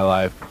moment in my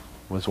life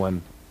was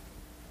when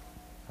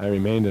I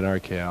remained in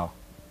RKL.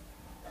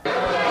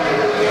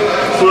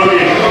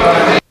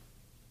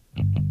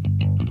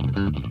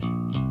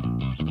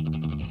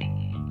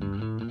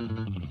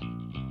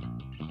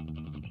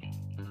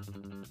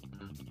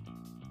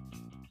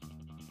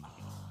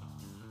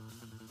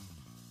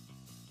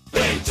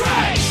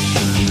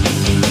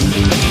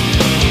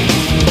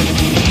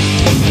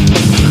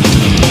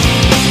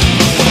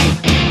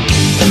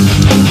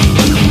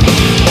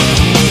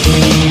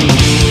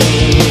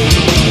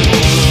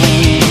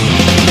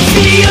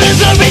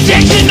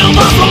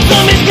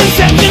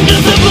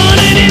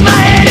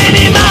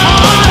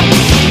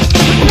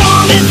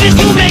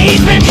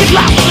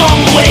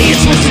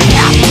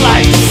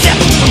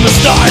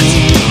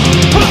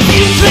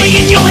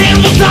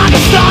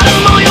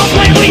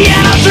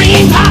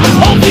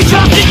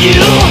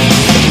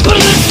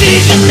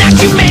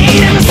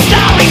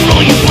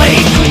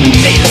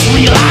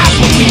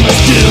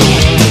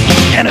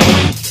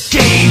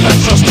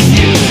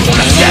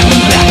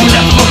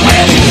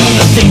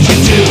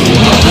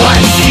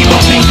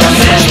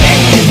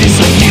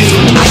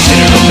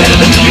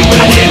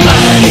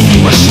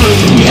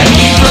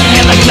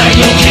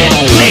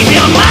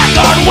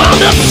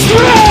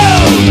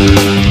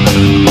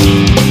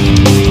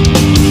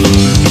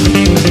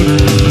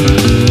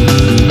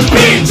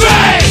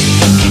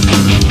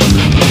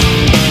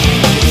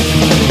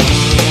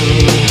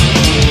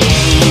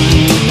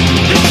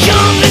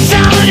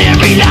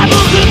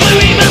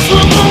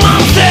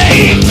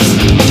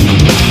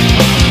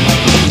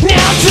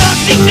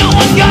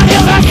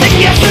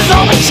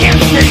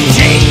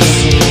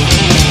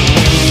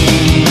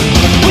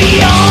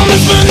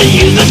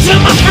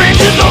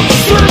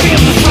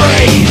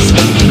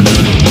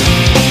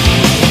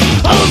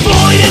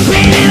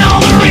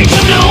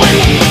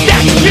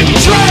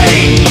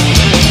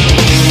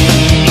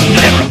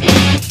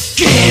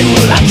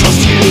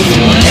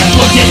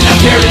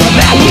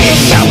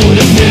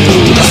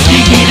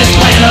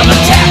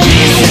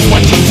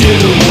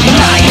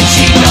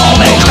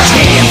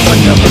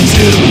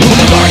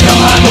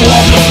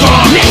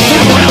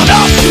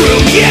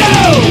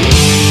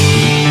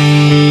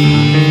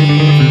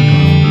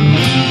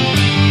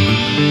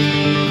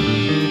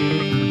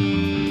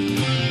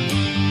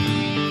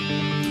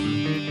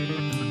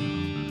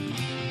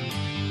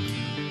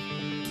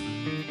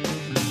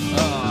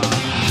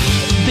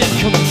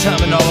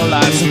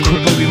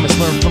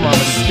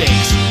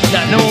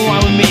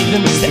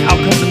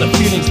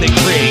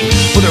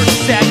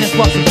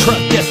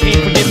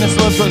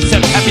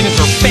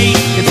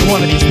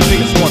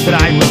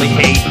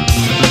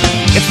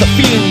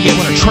 you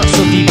wanna trust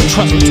so deep,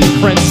 trust with two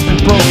friends has been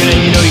broken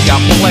and you know you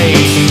got played.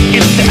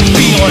 It's that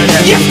feeling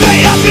that you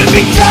straight up and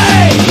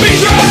betrayed.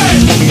 Betrayed.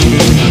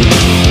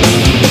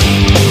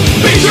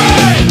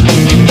 Betrayed.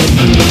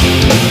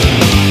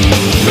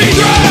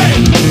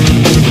 Betrayed.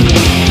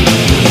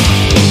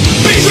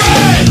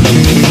 Betrayed.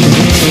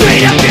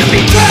 Straight up and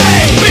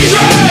betrayed.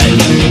 Betrayed.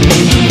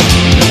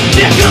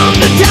 There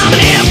comes the time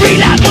and every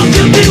last one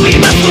could be we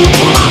must move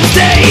from our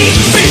stage.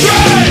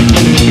 Betrayed.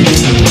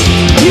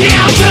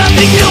 Now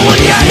trusting no one,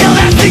 yeah, hell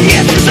that's the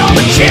yes, is all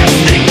the chance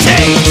they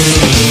take.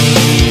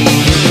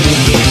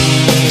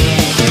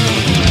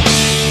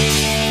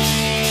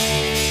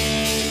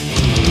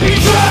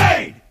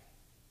 Betrayed!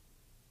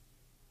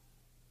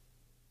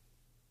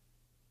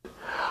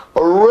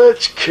 A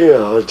rich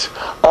kid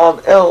on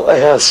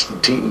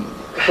LSD.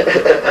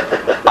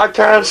 I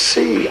can't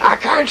see. I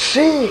can't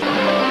see.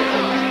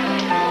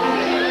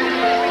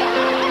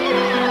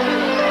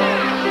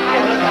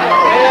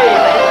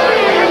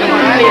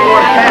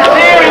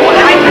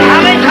 How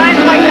many times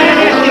am I going to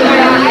ask you?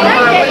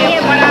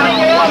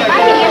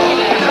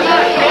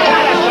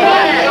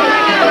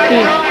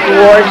 He's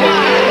gorgeous.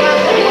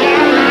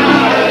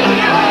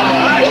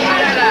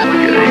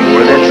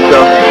 More than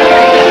stuff.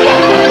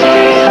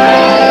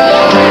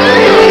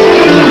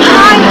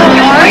 Hi,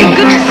 Lori.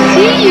 Good to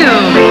see you.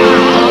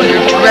 Oh,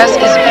 your dress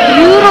is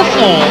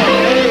beautiful.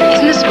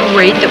 Isn't this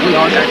great that we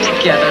all got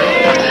together?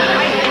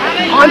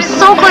 Oh, I'm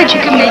so glad you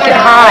can make it.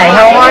 Hi,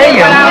 how are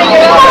you?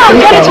 Oh,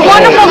 God, it's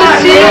wonderful to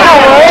see you. How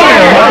are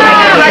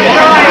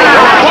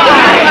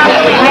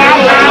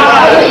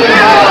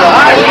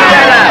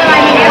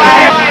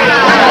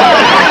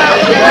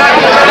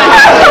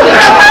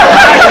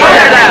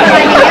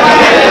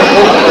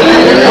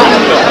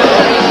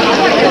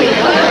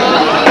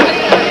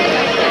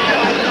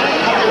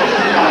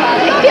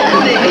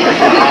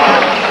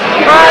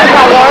Hi,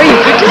 how are you?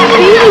 Good to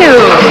see you.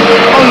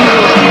 Oh, you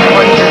look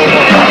wonderful.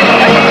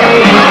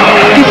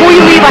 Before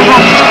you leave, I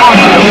have to talk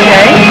to you,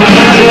 okay?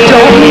 So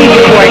don't leave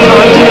before I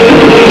talk to you.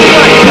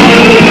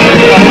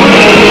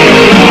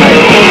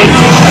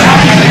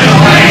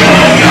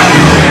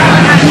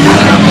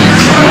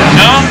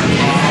 No?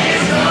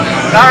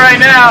 Not right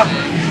now.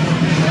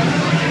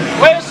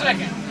 Wait a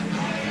second.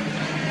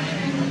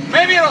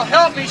 Maybe it'll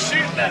help me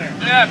shoot better.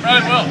 Yeah, it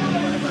probably will.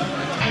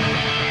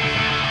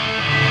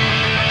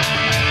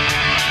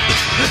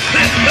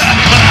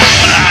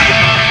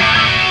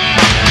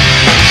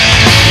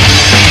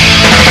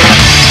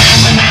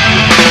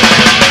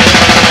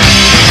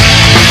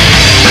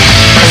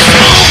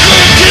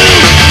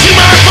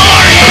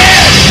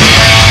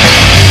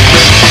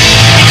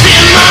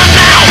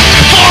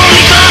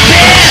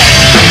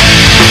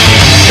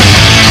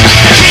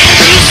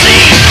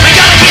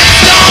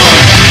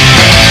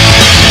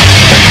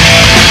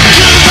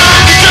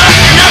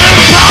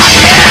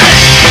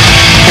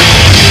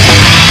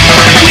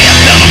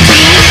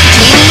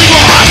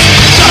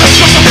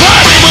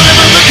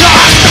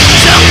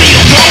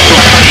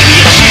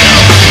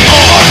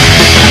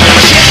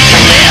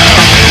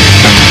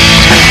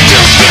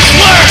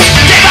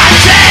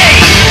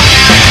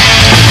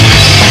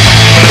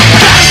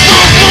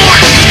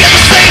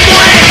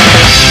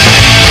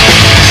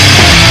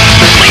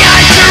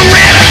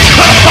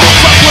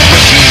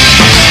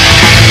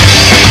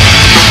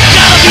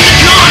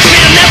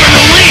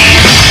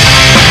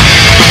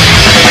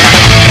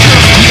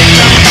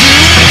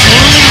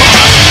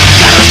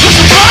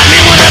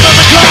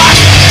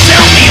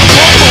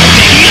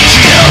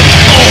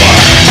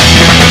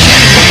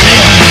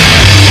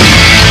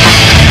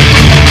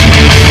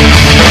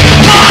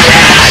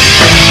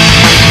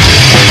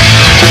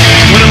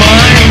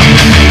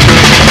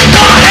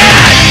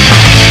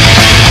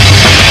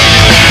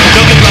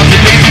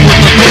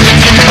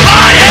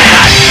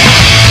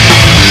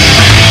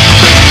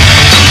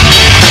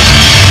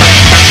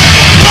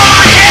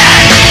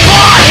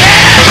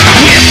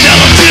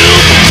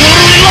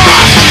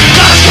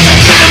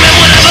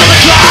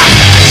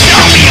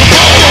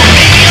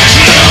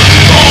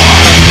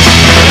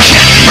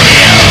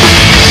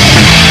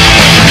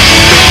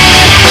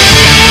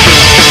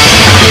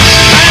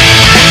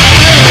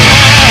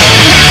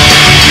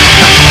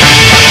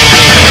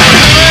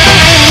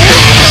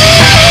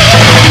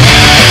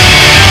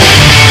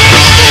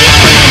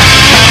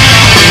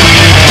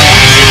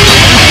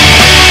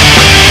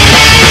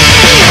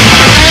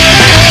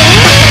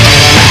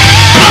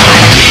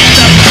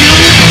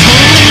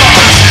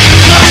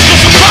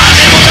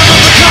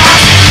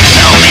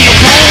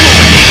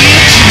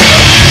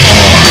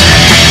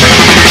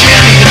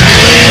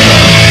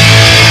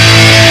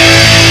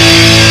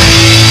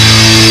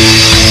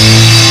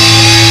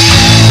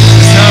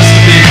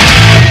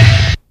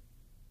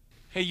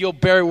 Hey, yo,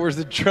 Barry, where's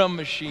the drum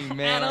machine,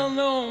 man? I don't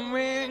know,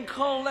 man.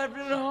 Call left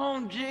it at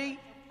home, G.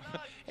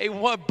 Hey,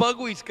 what?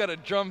 Bugweed's got a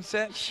drum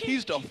set. He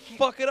used to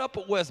fuck it up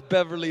at West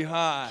Beverly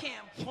High.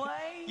 Can't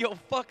play. Yo,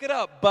 fuck it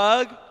up,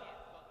 Bug.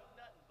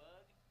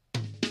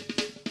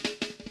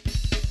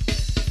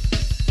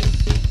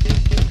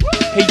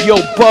 Hey, yo,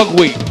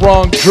 Bugweed,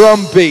 wrong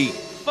drum beat.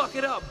 Fuck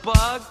it up,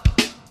 Bug.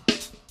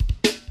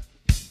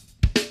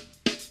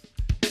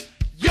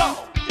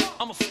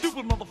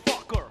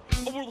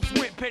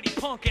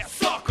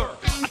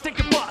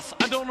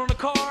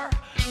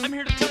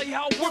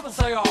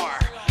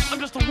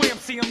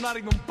 not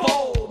even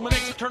bold. My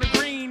necks are turning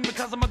green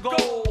because of my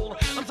gold.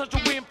 I'm such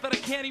a wimp that I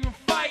can't even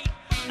fight.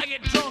 I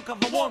get drunk off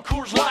the one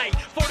Coors Light.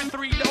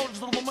 $43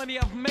 is all the money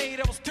I've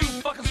made. I was too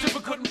fucking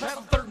stupid, couldn't pass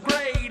the 3rd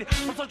grade.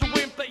 I'm such a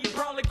wimp that you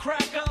probably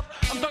crack up.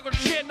 I'm talking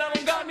shit and I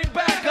don't got any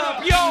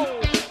backup. Yo,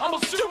 I'm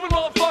a stupid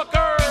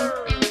motherfucker.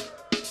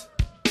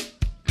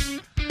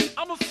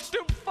 I'm a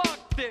stupid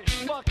fuck this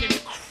fucking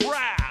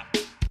crap.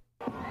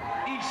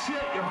 Eat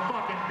shit, you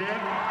fucking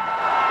dick.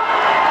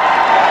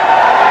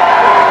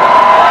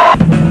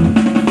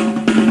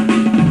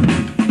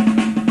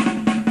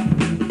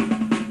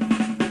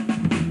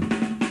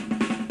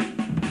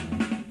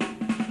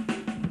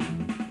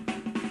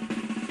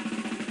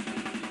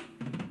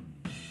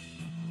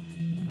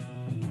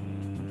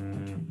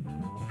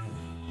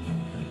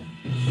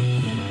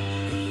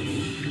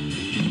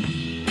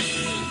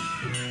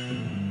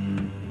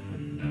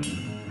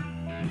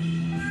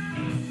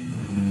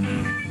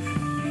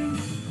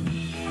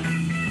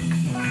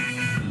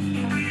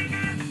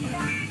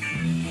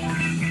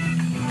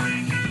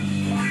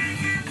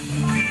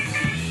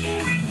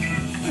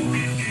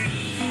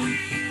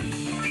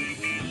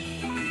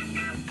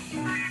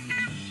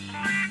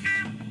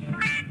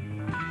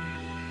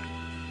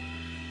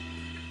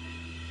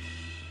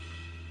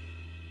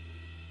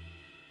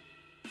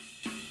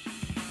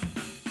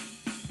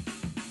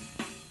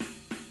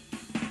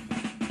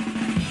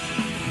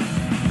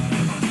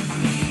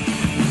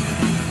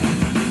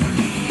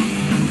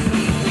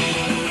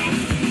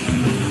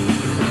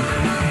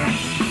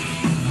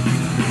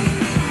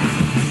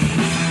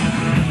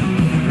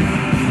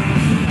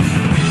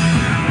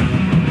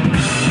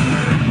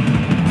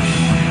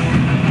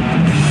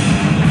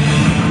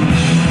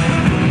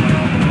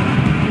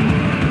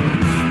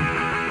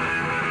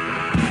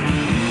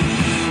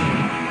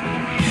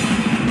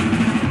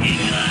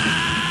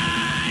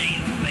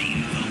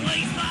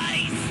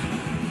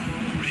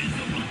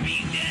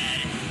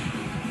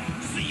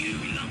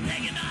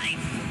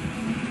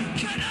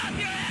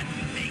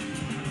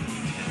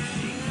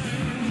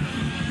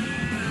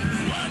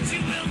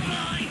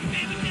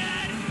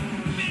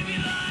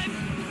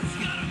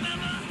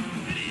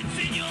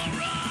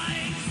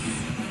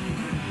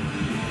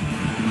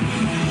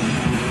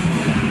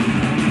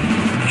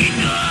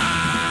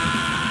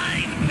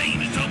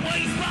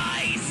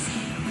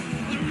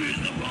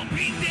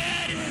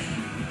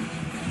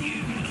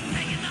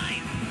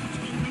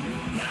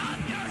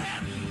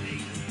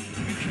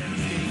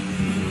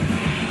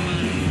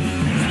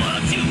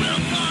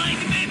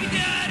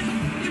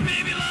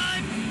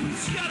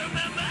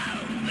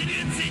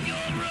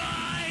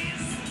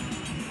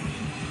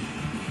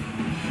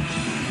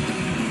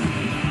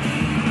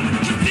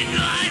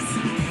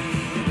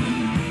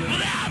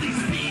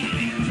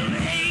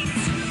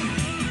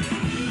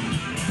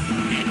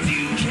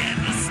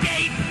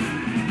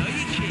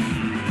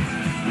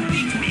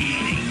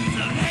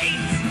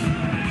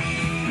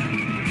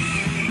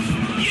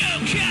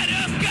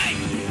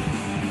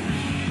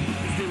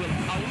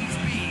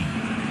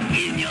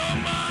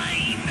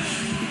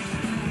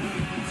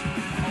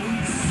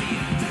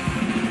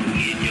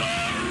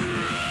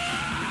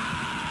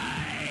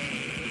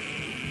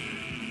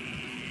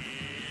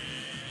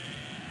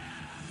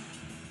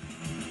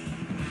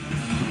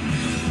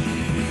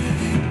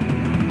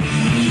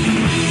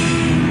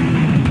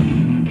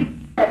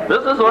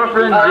 This is our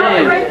friend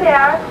James.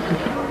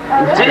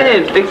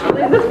 James,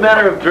 explain this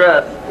manner of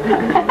dress.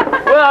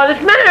 Well,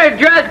 this manner of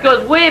dress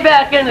goes way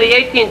back into the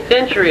 18th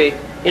century.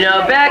 You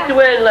know, back to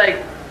when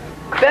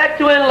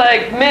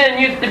men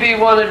used to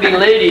wanted to be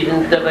ladies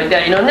and stuff like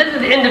that. You know, and this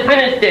is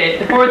Independence Day,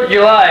 it's the 4th of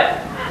July.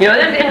 You know,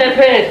 this is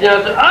independence, you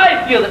know, so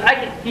I feel that I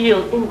can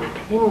feel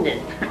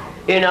independent.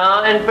 You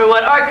know, and for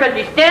what our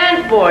country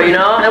stands for, you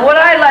know, and what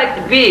I like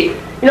to be.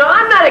 You know,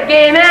 I'm not a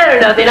gay man or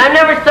nothing. I've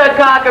never sucked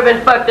cock or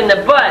been fucked in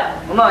the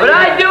butt. But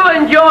I do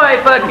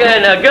enjoy fucking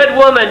a good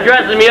woman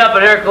dressing me up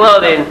in her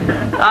clothing.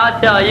 I'll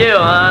tell you,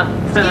 huh?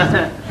 So,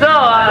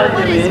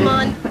 what is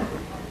mine?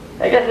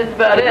 I guess that's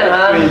about it,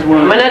 huh?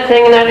 Am I not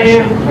hanging out of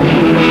here?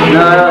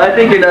 No, I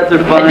think your nuts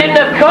are fine. I didn't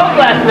have coke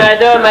last night,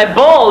 though, and my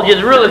bulge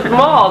is really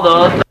small,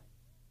 though.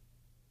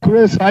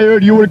 Chris, I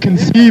heard you were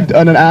conceived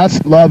on an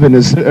acid love, and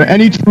is there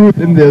any truth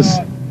in this?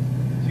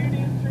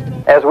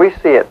 As we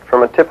see it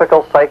from a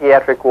typical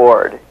psychiatric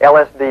ward,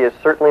 LSD is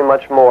certainly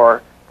much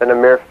more than a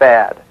mere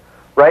fad.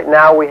 Right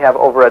now we have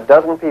over a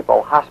dozen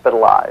people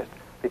hospitalized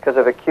because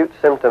of acute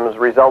symptoms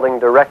resulting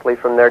directly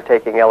from their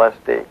taking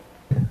LSD.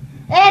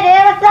 Hey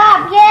dude, what's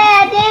up?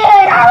 Yeah,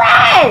 dude,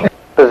 alright!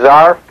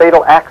 Bizarre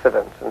fatal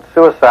accidents and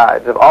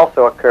suicides have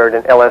also occurred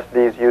in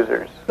LSD's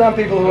users. Some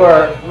people who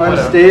are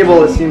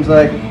unstable, it seems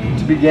like,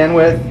 to begin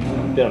with.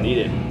 They don't need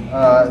it.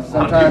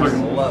 Sometimes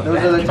those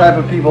are the type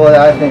of people that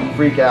I think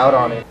freak out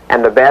on it.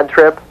 And the bad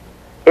trip?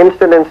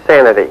 Instant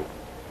insanity.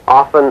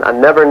 Often a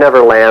never-never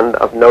land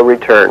of no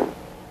return.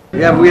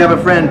 Yeah, we have a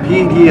friend,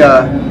 Pete, he,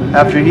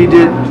 after he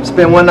did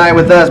spend one night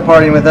with us,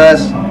 partying with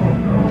us,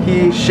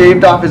 he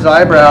shaved off his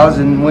eyebrows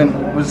and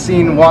was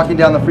seen walking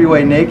down the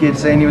freeway naked,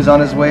 saying he was on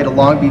his way to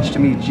Long Beach to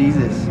meet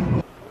Jesus.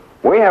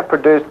 We have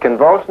produced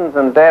convulsions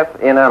and death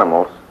in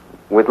animals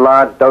with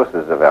large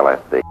doses of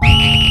LSD.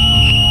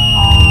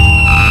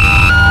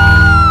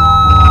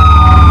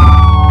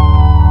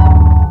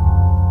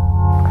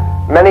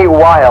 Many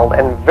wild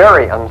and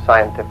very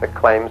unscientific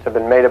claims have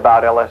been made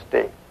about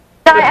LSD.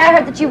 I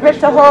heard that you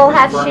ripped a whole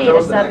half sheet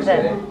or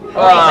something.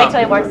 Wait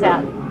till it works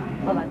out.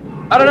 Hold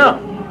on. I don't know.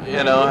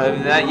 You know,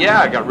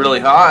 yeah, I got really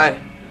high.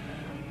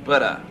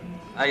 But,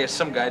 I guess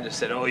some guy just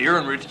said, oh, you're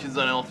in Rich Kids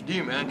on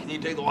LSD, man. Can you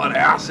take a lot of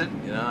acid?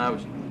 You know, I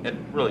was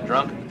really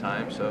drunk at the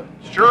time, so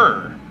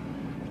sure.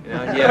 You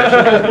know,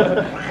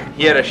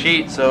 he had a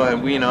sheet, so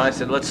we, you know, I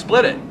said, let's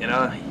split it. You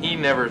know, he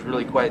never is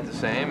really quite the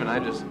same, and I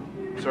just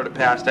sort of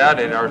passed out.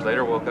 8 hours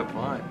later, woke up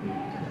fine.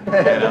 You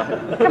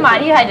know? Come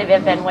on, you had to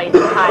have been way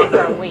too high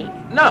for a week.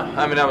 No,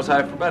 I mean, I was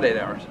high for about 8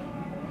 hours.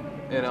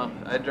 You know,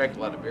 I drank a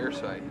lot of beer,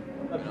 so I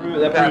that proves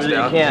that you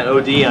can't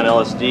OD on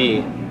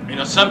LSD. You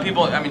know, some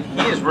people, I mean,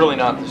 he is really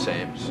not the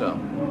same, so.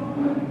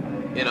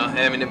 You know,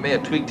 I mean, it may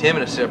have tweaked him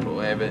in a separate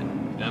way, but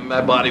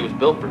my body was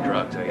built for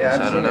drugs, I guess.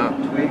 I don't know.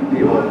 Tweak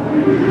people.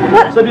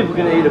 Some people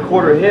can eat a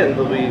quarter hit and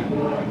they'll be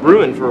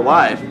ruined for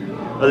life.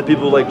 Other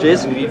people like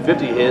Jason can eat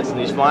 50 hits and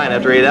he's fine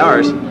after 8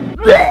 hours.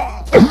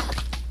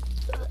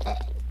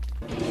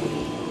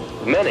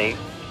 Many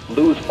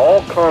lose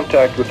all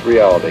contact with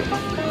reality.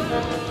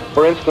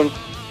 For instance,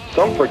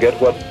 some forget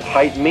what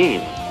height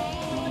means,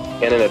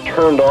 and in a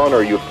turned-on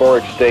or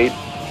euphoric state,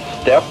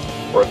 step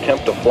or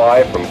attempt to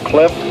fly from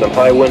cliffs and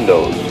high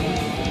windows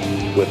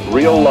with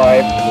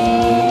real-life,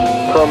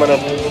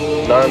 permanent,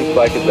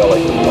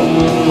 non-psychedelic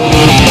results.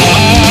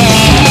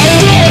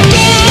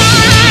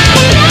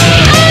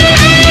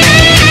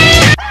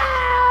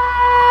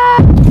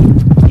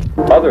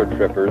 Other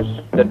trippers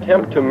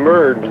attempt to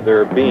merge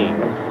their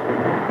beings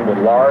with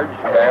large,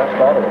 fast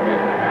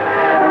automobiles.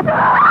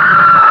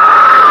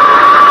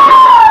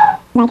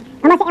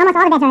 Almost all the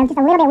bets are just a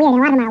little bit weird, and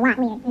a lot of them are a lot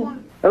weird.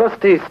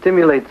 LSD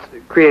stimulates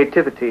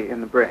creativity in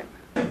the brain.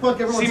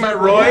 See my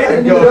Roy?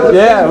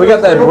 Yeah, we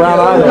got that brown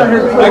eye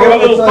there. I got a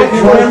little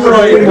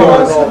Roy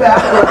going.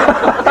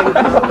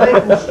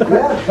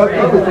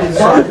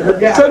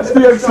 Touch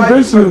the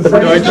exhibitions.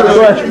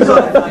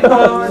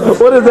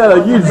 What is that,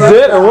 a huge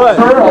zit or what?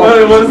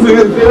 What's the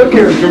film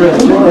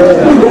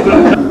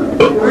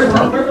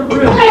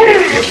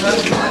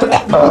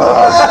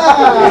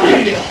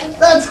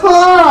That's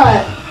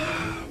hot!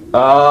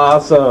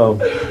 Awesome.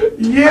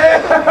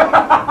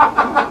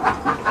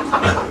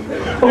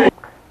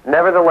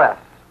 Nevertheless,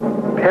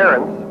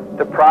 parents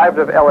deprived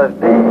of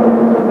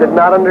LSD did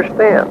not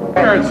understand.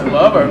 Parents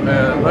love our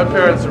band. My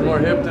parents are more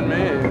hip than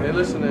me. They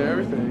listen to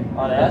everything.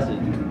 On acid.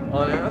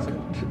 On acid.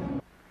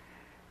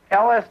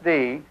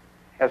 LSD,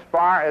 as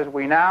far as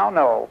we now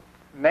know,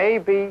 may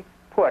be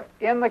put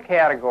in the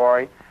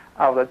category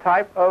of the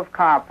type of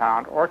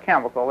compound or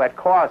chemical that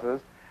causes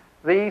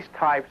these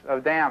types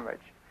of damage.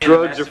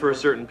 Drugs are for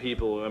certain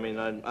people. I mean,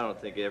 I don't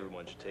think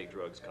everyone should take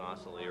drugs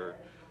constantly, or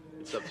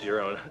it's up to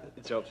your own.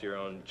 It's up to your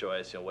own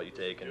choice, you know, what you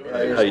take and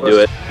how you do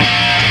it.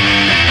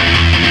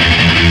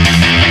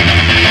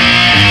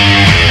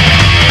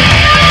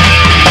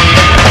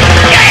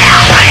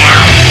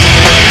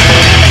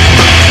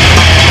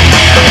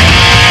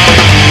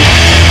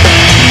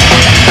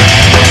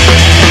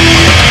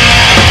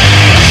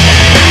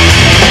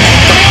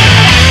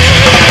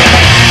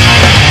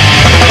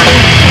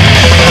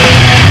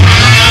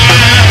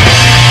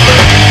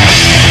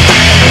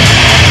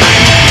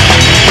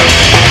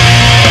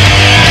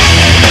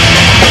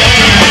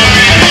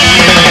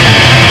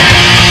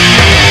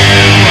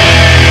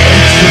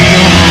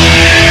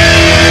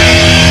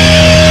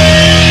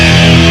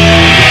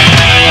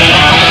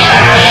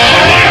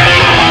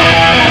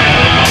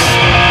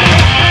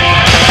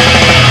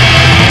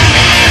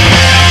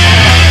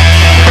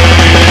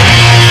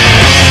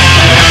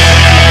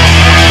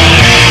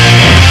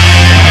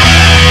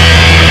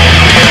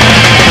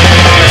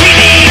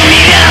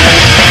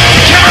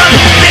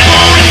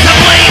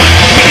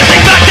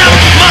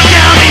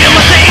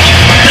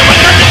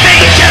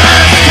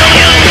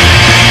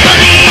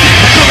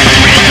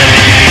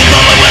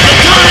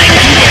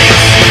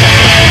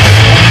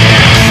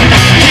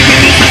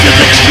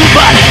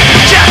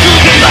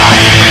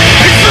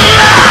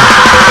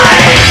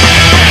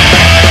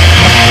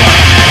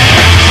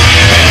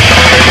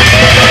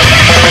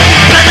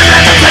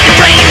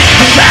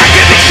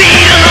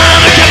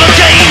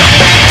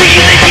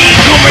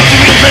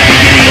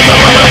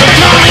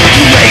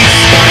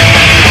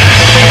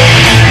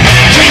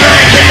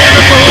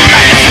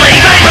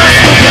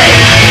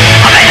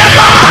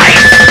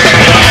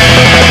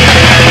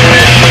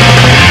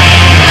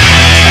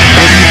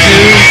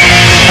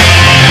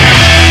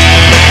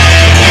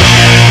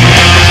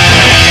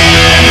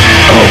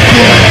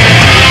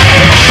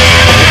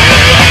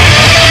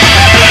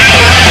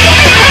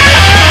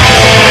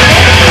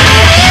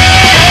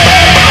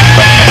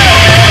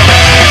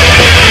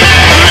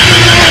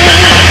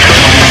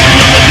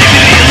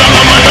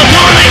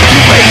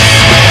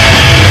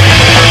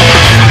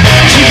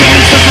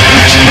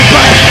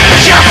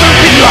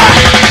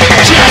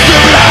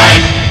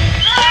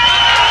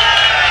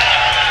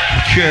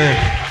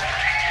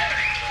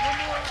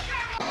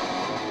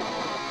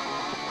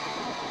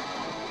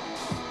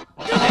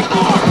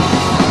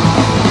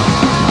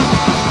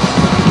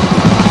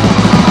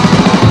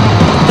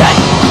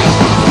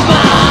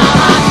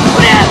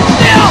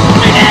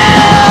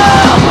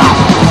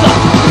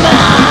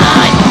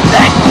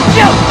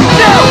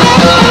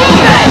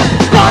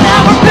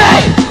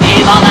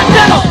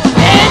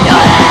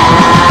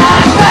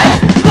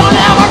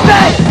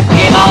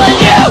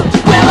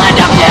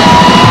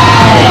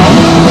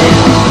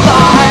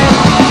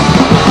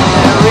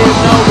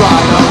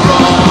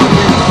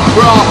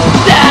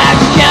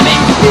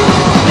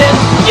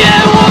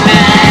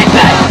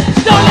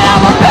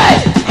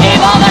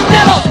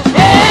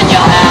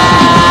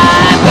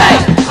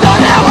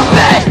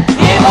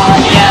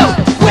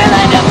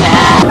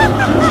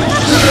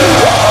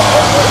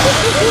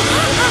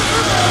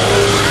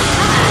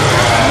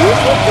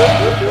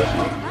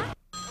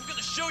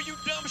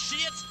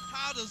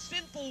 the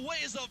sinful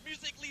ways of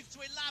music leads to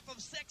a life of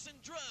sex and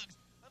drugs.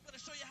 I'm going to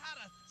show you how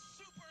to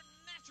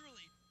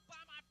supernaturally, by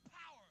my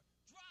power,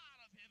 draw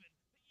out of heaven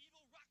the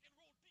evil rock and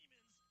roll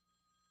demons.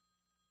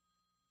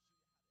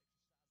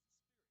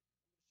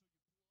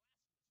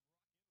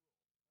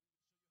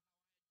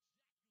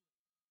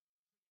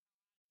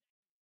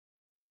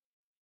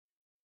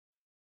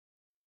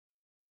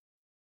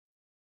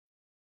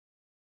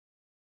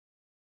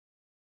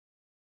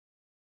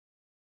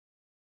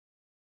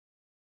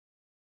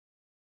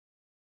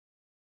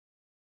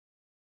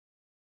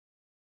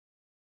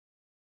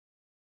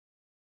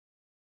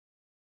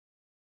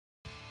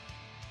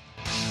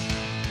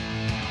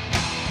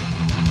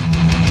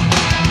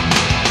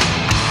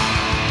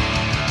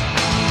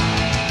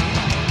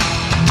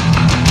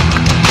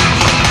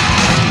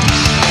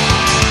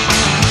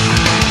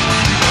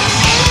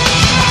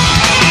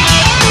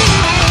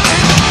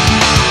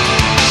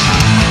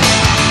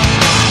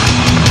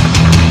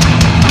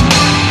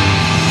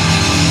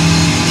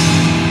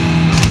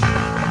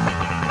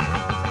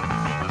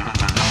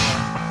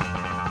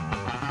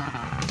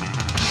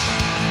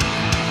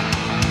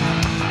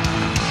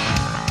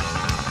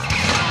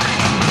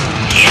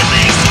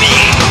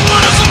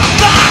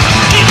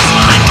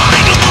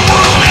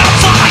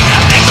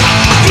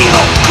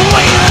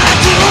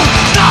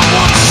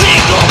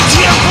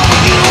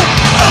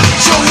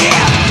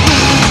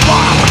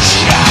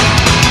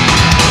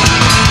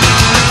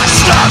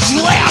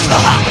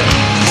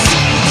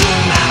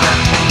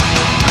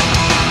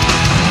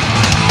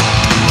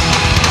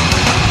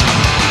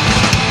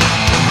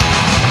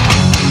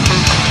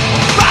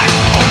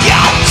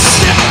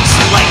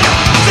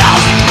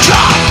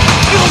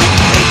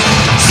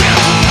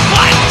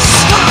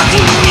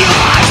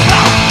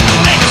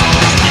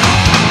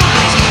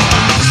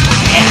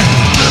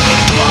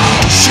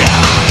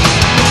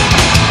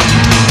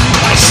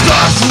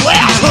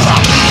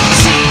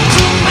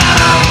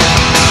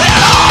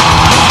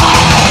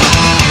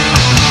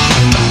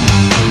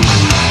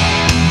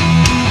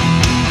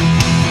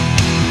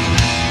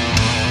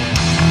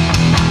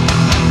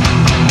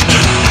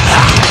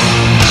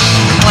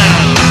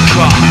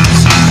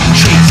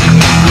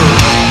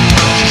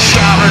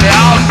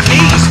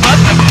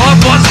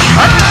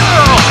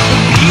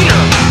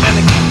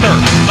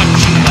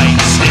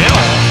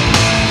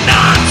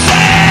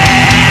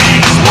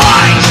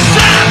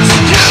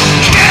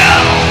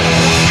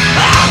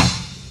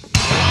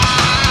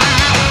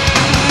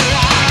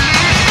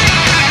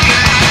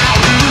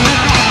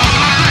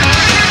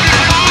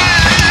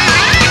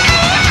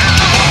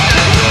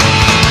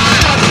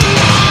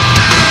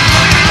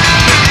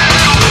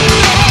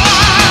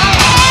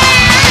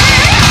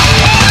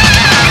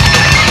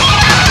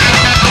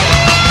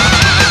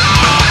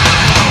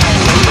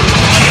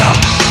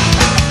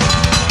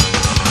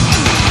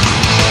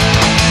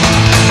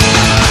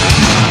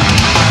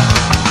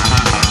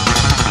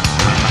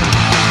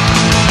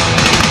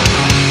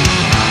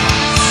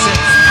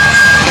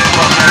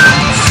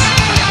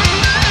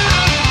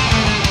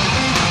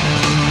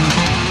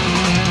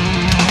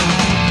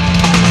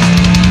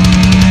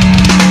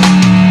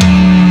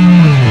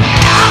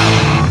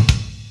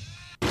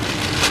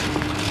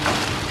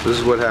 This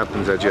is what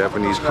happens at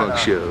Japanese punk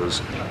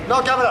shows.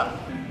 No camera!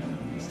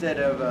 Instead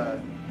of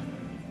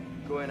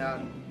going out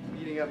and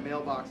beating up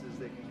mailboxes,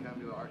 they can come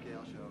to an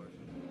RKL show or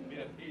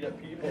something. Beat up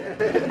people.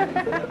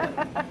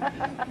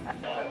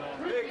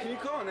 Hey, can you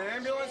call an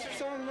ambulance or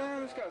something,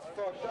 man? This guy's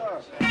fucked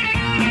up.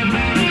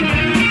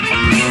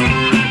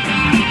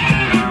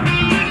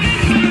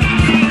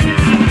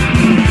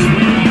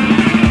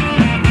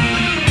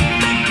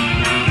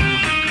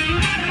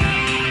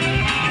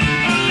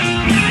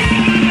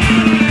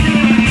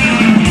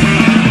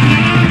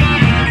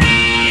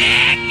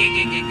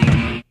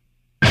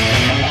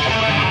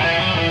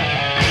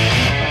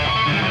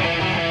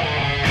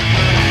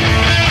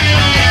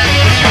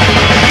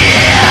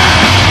 Yeah!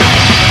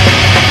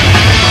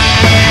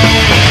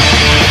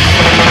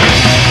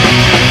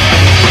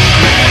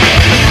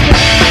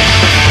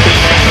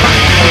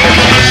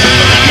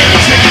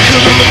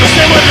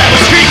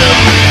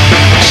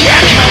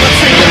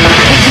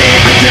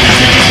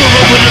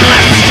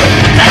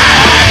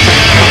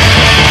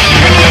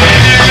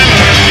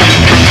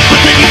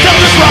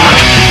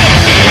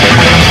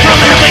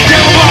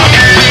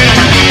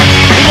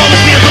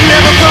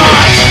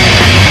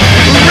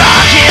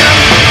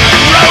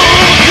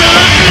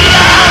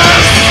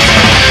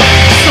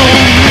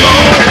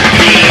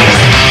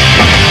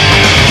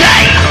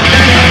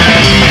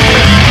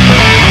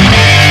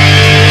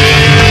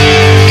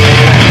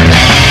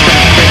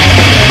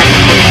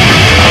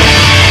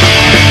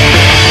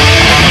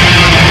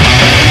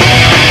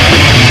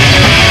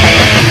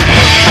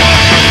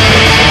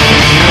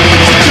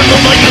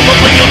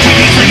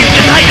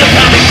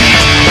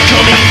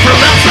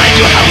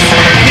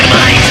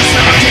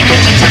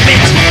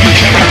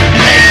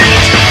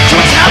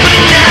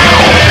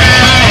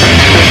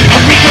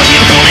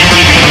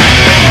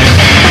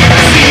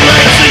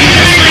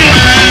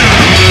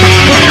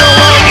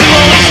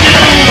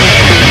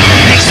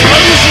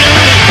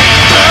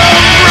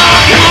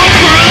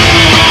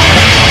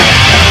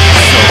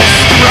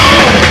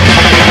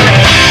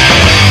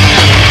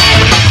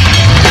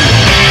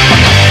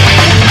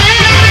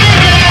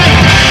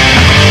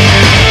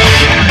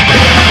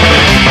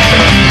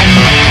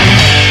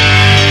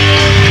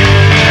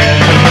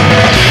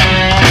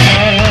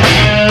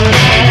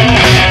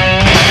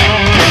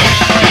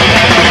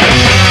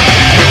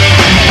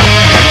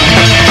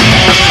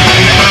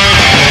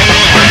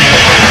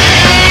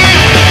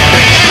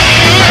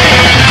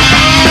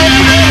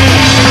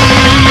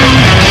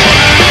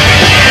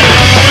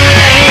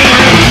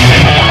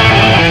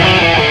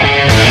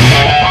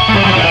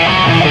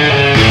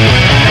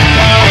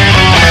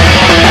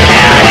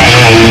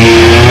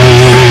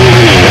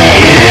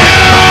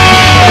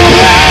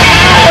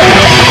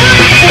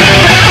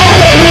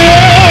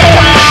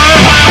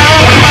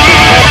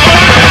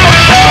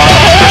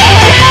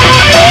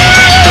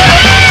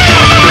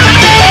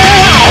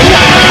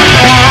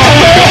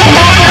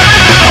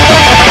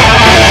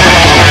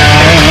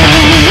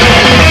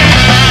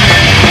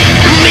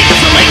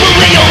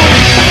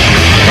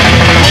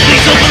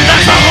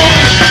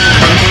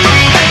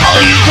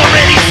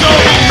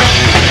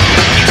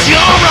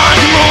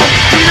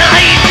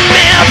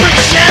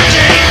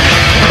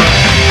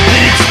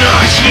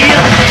 she